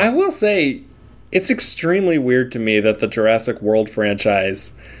 Don't like I will say, it's extremely weird to me that the Jurassic World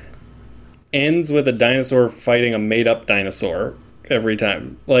franchise ends with a dinosaur fighting a made-up dinosaur every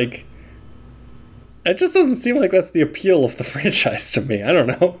time. Like, it just doesn't seem like that's the appeal of the franchise to me. I don't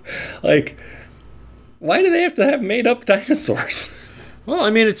know. Like, why do they have to have made-up dinosaurs? Well,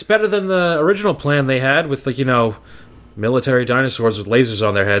 I mean, it's better than the original plan they had with, like, military dinosaurs with lasers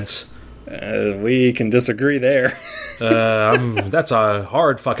on their heads. We can disagree there. That's a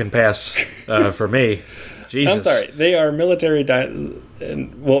hard fucking pass for me. Jesus. I'm sorry. They are military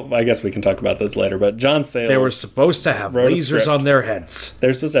well, I guess we can talk about this later, but John Sayles... They were supposed to have lasers on their heads. They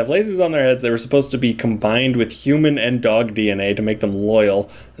were supposed to have lasers on their heads. They were supposed to be combined with human and dog DNA to make them loyal.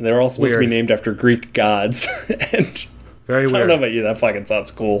 And they were all supposed to be named after Greek gods. And very weird. I don't know about you. That fucking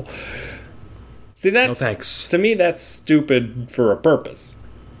sounds cool. See, that's... No thanks. To me, that's stupid for a purpose.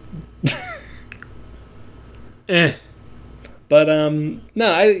 But no,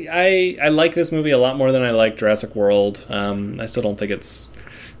 I like this movie a lot more than I like Jurassic World. I still don't think it's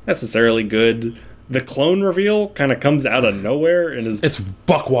necessarily good. The clone reveal kind of comes out of nowhere and it's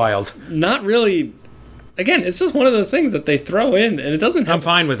buck wild. Not really. Again, it's just one of those things that they throw in and it doesn't have I'm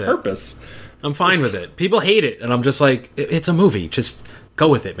fine with purpose. I'm fine with it. People hate it, and I'm just like, it's a movie. Just go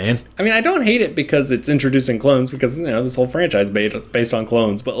with it, man. I mean, I don't hate it because it's introducing clones, because this whole franchise based on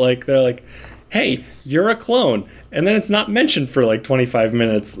clones. But like, they're like, hey, you're a clone. And then it's not mentioned for like 25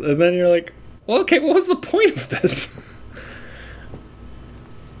 minutes. And then you're like, well, okay, what was the point of this?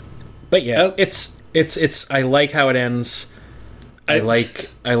 But yeah, it's I like how it ends. I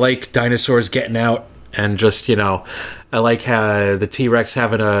like dinosaurs getting out, and just, I like how the T-Rex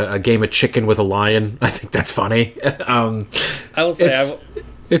having a game of chicken with a lion. I think that's funny. I will say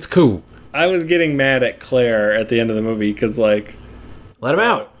it's cool. I was getting mad at Claire at the end of the movie because, like, let him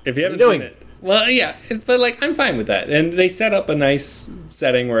out. If you haven't seen it. Well, yeah, but like, I'm fine with that. And they set up a nice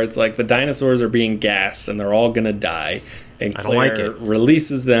setting where it's like the dinosaurs are being gassed and they're all gonna die. And Claire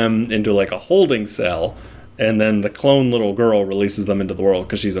releases them into like a holding cell, and then the clone little girl releases them into the world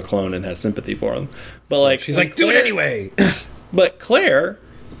because she's a clone and has sympathy for them. But like, she's like, do it anyway. But Claire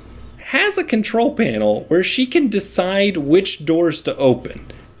has a control panel where she can decide which doors to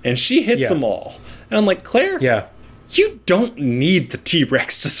open, and she hits them all. And I'm like, Claire, you don't need the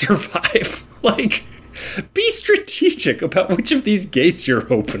T-Rex to survive. Like, be strategic about which of these gates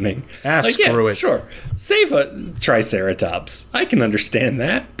you're opening. Screw it. Sure. Save a Triceratops. I can understand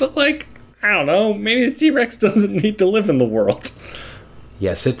that. But, like, I don't know. Maybe the T-Rex doesn't need to live in the world.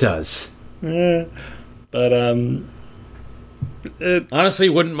 Yes, it does. But, honestly,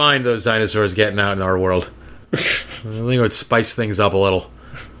 wouldn't mind those dinosaurs getting out in our world. I think it would spice things up a little.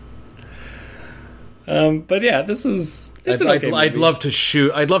 But yeah, this is. I'd love to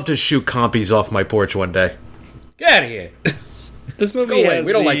shoot compies off my porch one day. Get out of here. This movie has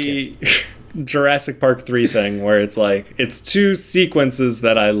we don't like it. Jurassic Park 3 thing where it's like, it's two sequences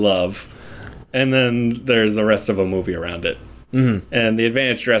that I love, and then there's the rest of a movie around it. Mm-hmm. And the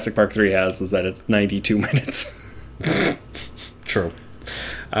advantage Jurassic Park 3 has is that it's 92 minutes. True.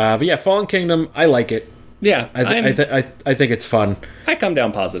 But yeah, Fallen Kingdom, I like it. Yeah, I think it's fun. I come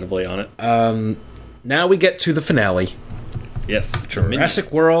down positively on it. Now we get to the finale. Yes.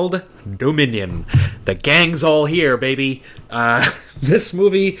 Jurassic World Dominion. The gang's all here, baby. This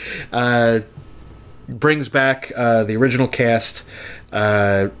movie brings back the original cast.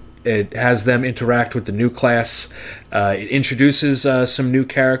 It has them interact with the new class. It introduces some new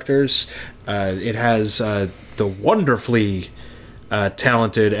characters. It has the wonderfully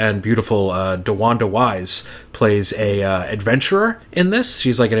talented and beautiful DeWanda Wise plays a adventurer in this.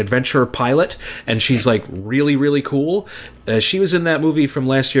 She's like an adventurer pilot, and she's like really, really cool. She was in that movie from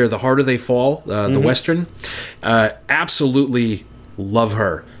last year, The Harder They Fall, the Western. Absolutely love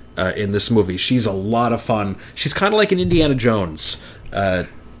her in this movie. She's a lot of fun. She's kind of like an Indiana Jones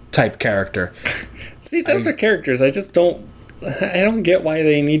type character. See, those are characters I don't get why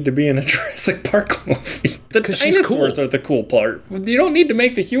they need to be in a Jurassic Park movie. The dinosaurs are the cool part. You don't need to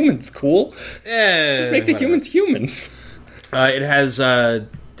make the humans cool. Just make the humans humans. It has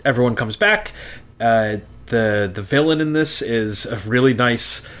everyone comes back. The villain in this is a really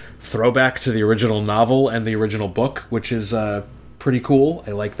nice throwback to the original novel and the original book, which is pretty cool.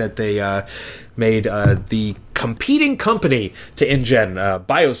 I like that they made the competing company to InGen,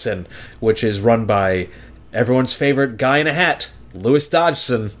 Biosyn, which is run by everyone's favorite guy in a hat, Louis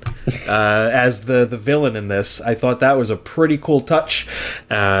Dodgson, as the villain in this. I thought that was a pretty cool touch.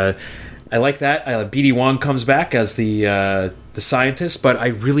 I like that. BD Wong comes back as the scientist, but I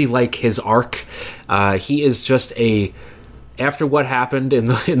really like his arc. He is just after what happened in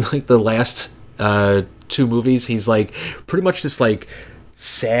the last 2 movies, he's like pretty much this like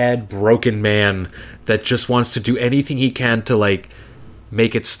sad, broken man that just wants to do anything he can to like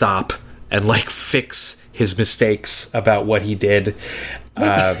make it stop and like fix his mistakes about what he did.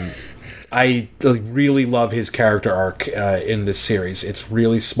 I really love his character arc in this series. It's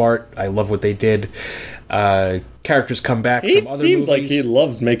really smart. I love what they did. Characters come back from other movies. It seems like he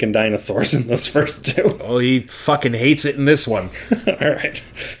loves making dinosaurs in those first 2. Oh, he fucking hates it in this one. All right.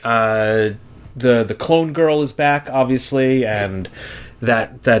 The clone girl is back, obviously, and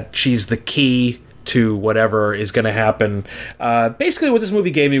that she's the key to whatever is going to happen. Basically, what this movie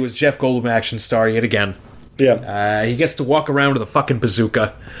gave me was Jeff Goldblum action star yet again. Yeah. He gets to walk around with a fucking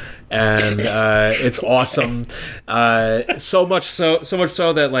bazooka, and it's awesome. So much so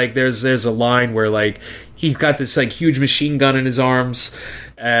that like there's a line where like he's got this like huge machine gun in his arms,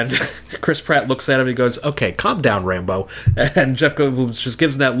 and Chris Pratt looks at him and goes, "Okay, calm down, Rambo." And Jeff Goldblum just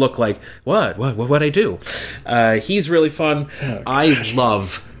gives him that look like, "What'd I do?" He's really fun. Oh,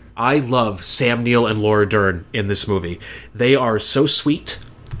 I love Sam Neill and Laura Dern in this movie. They are so sweet.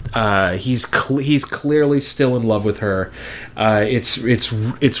 He's clearly still in love with her.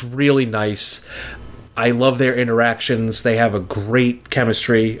 It's really nice. I love their interactions. They have a great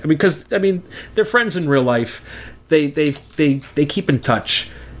chemistry. Because they're friends in real life. They keep in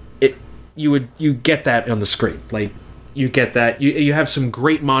touch. You get that on the screen. Like you get that. You have some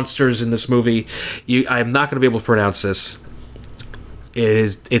great monsters in this movie. I'm not going to be able to pronounce this.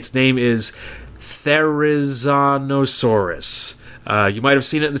 Its name is Therizanosaurus. You might have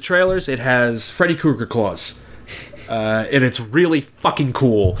seen it in the trailers. It has Freddy Krueger claws. And it's really fucking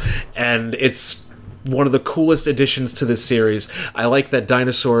cool. And it's one of the coolest additions to this series. I like that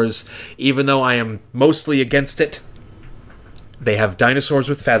dinosaurs, even though I am mostly against it, they have dinosaurs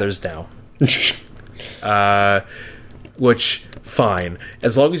with feathers now. Which, fine.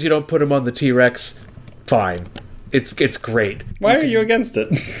 As long as you don't put them on the T-Rex, fine. It's great. Why are you against it?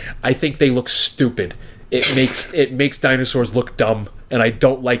 I think they look stupid. It makes dinosaurs look dumb, and I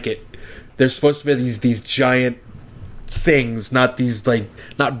don't like it. They're supposed to be these giant things, not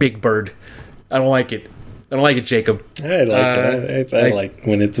Big Bird. I don't like it. I don't like it, Jacob. I like it. I like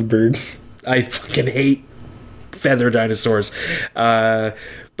when it's a bird. I fucking hate feather dinosaurs. But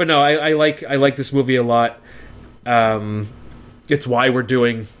no, I like this movie a lot. It's why we're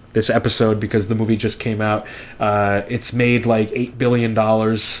doing this episode, because the movie just came out. It's made like $8 billion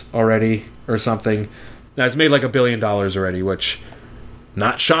already or something. Now, it's made like $1 billion already, which,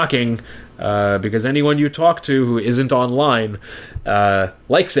 not shocking, because anyone you talk to who isn't online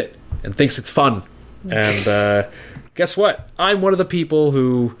likes it and thinks it's fun. And guess what? I'm one of the people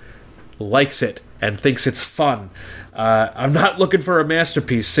who likes it and thinks it's fun. I'm not looking for a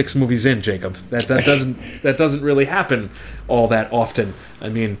masterpiece 6 movies in, Jacob. That doesn't really happen all that often. I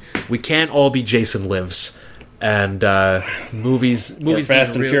mean, we can't all be Jason Lives, and movies. Or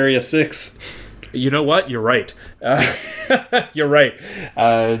Fast and Furious 6. You know what? You're right. You're right.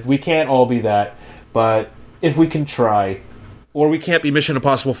 We can't all be that, but if we can try, or we can't be Mission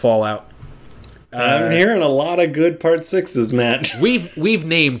Impossible Fallout. I'm hearing a lot of good Part 6s, Matt. We've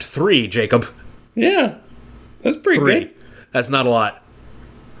named 3, Jacob. Yeah. That's pretty 3. good. That's not a lot.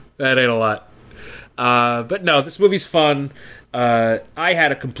 That ain't a lot. But no, this movie's fun. I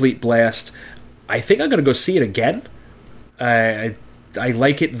had a complete blast. I think I'm going to go see it again. I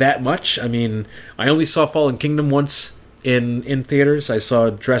like it that much. I mean, I only saw Fallen Kingdom once in theaters. I saw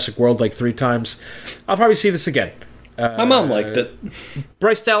Jurassic World like 3 times. I'll probably see this again. My mom liked it.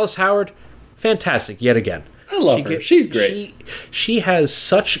 Bryce Dallas Howard, fantastic yet again. I love her. She's great. She has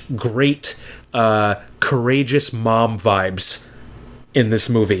such great, courageous mom vibes in this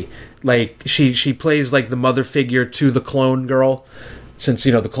movie. Like, she plays, like, the mother figure to the clone girl, since,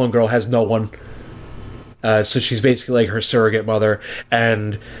 the clone girl has no one. So she's basically, like, her surrogate mother,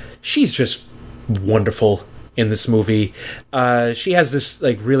 and she's just wonderful in this movie. She has this,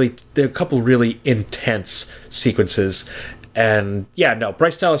 like, there are a couple really intense sequences, and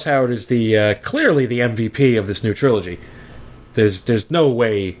Bryce Dallas Howard is clearly the MVP of this new trilogy. There's no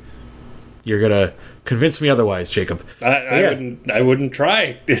way you're gonna convince me otherwise, Jacob. I wouldn't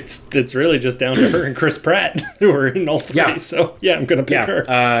try. It's really just down to her and Chris Pratt, who are in all three. Yeah. So I'm gonna pick her.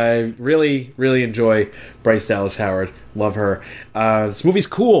 I really, really enjoy Bryce Dallas Howard. Love her. This movie's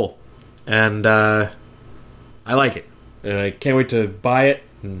cool, and I like it. And I can't wait to buy it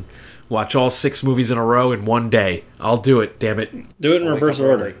and watch all 6 movies in a row in one day. I'll do it, damn it. Do it in reverse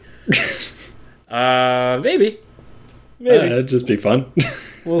order. Maybe. It'd just be fun.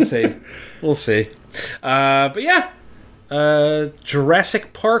 We'll see. But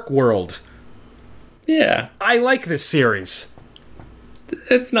Jurassic Park World. Yeah. I like this series.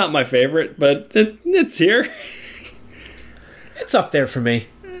 It's not my favorite, but it's here. It's up there for me.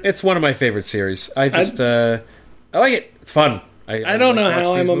 It's one of my favorite series. I like it. It's fun. I don't know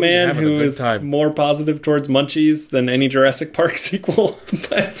how I'm a man who is more positive towards Munchies than any Jurassic Park sequel,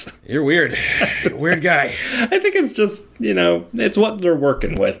 but... You're weird. Weird guy. I think it's just, it's what they're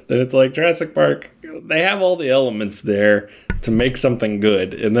working with. And it's like Jurassic Park, they have all the elements there to make something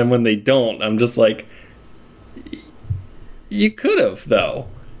good. And then when they don't, I'm just like, you could have, though.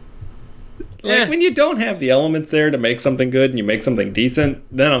 Like, when you don't have the elements there to make something good and you make something decent,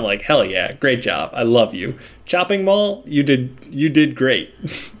 then I'm like, hell yeah, great job. I love you. Chopping Mall, you did great.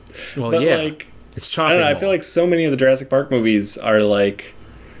 Well, but it's Chopping Mall. I feel like so many of the Jurassic Park movies are like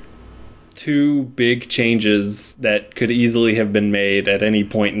two big changes that could easily have been made at any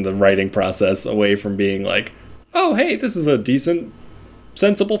point in the writing process away from being like, oh, hey, this is a decent,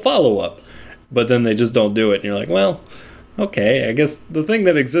 sensible follow-up. But then they just don't do it. And you're like, well... Okay, I guess the thing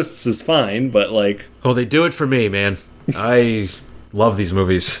that exists is fine, but like... Oh, they do it for me, man. I love these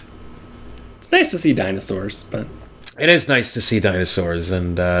movies. It's nice to see dinosaurs, but... It is nice to see dinosaurs,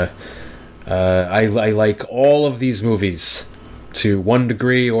 and I like all of these movies to one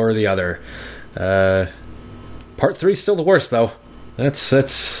degree or the other. Part 3 is still the worst, though. That's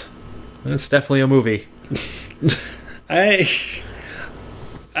definitely a movie.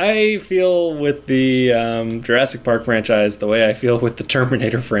 I feel with the Jurassic Park franchise the way I feel with the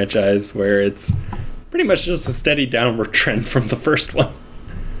Terminator franchise, where it's pretty much just a steady downward trend from the first one.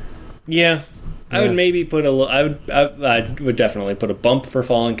 Yeah. I would maybe put I would definitely put a bump for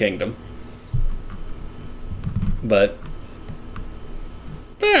Fallen Kingdom. But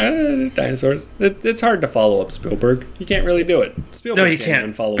dinosaurs. It's hard to follow up Spielberg. You can't really do it. Spielberg can't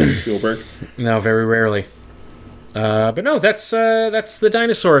even follow up Spielberg. No, very rarely. But no, that's the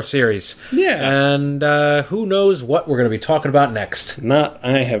dinosaur series. Yeah. And who knows what we're going to be talking about next.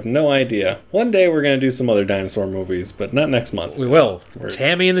 I have no idea. One day we're going to do some other dinosaur movies, but not next month. We will.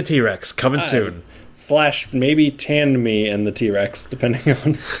 Tammy and the T-Rex, coming soon. / maybe Tan Me and the T-Rex, depending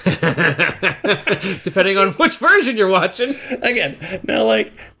on... depending on which version you're watching. Again, now,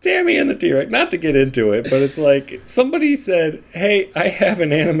 like, Tammy and the T-Rex, not to get into it, but it's like, somebody said, hey, I have an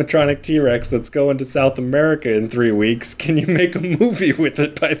animatronic T-Rex that's going to South America in 3 weeks. Can you make a movie with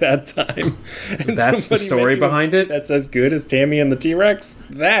it by that time? And that's the story behind it? That's as good as Tammy and the T-Rex?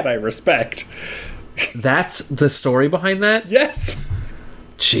 That I respect. That's the story behind that? Yes!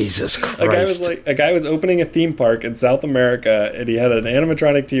 Jesus Christ. A guy was opening a theme park in South America, and he had an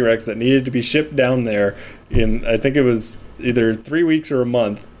animatronic T-Rex that needed to be shipped down there in, I think it was either 3 weeks or a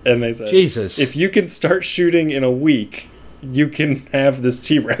month. And they said, Jesus, if you can start shooting in a week, you can have this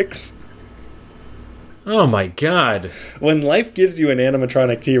T-Rex. Oh my God. When life gives you an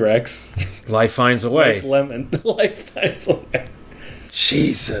animatronic T-Rex... life finds a way. Like lemon. Life finds a way.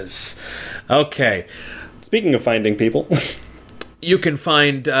 Jesus. Okay. Speaking of finding people... You can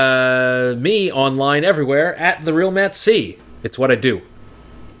find me online everywhere at TheRealMattC. It's what I do.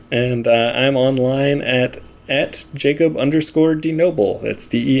 And I'm online at Jacob_DeNoble. That's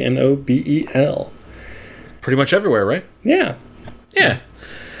DENOBEL. Pretty much everywhere, right? Yeah. Yeah.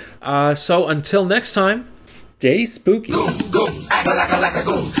 So until next time, stay spooky. Goom, goom, aka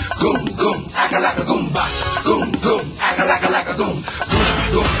goom. Goom, goom, aka goom, ba. Goom, goom, aka goom. Goom,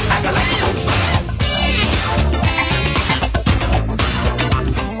 goom, aka goom.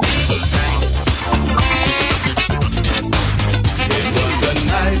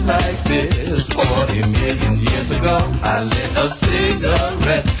 Like this 40 million years ago, I lit a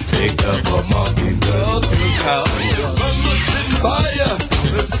cigarette, picked up a monkey's girl to Sun was sitting by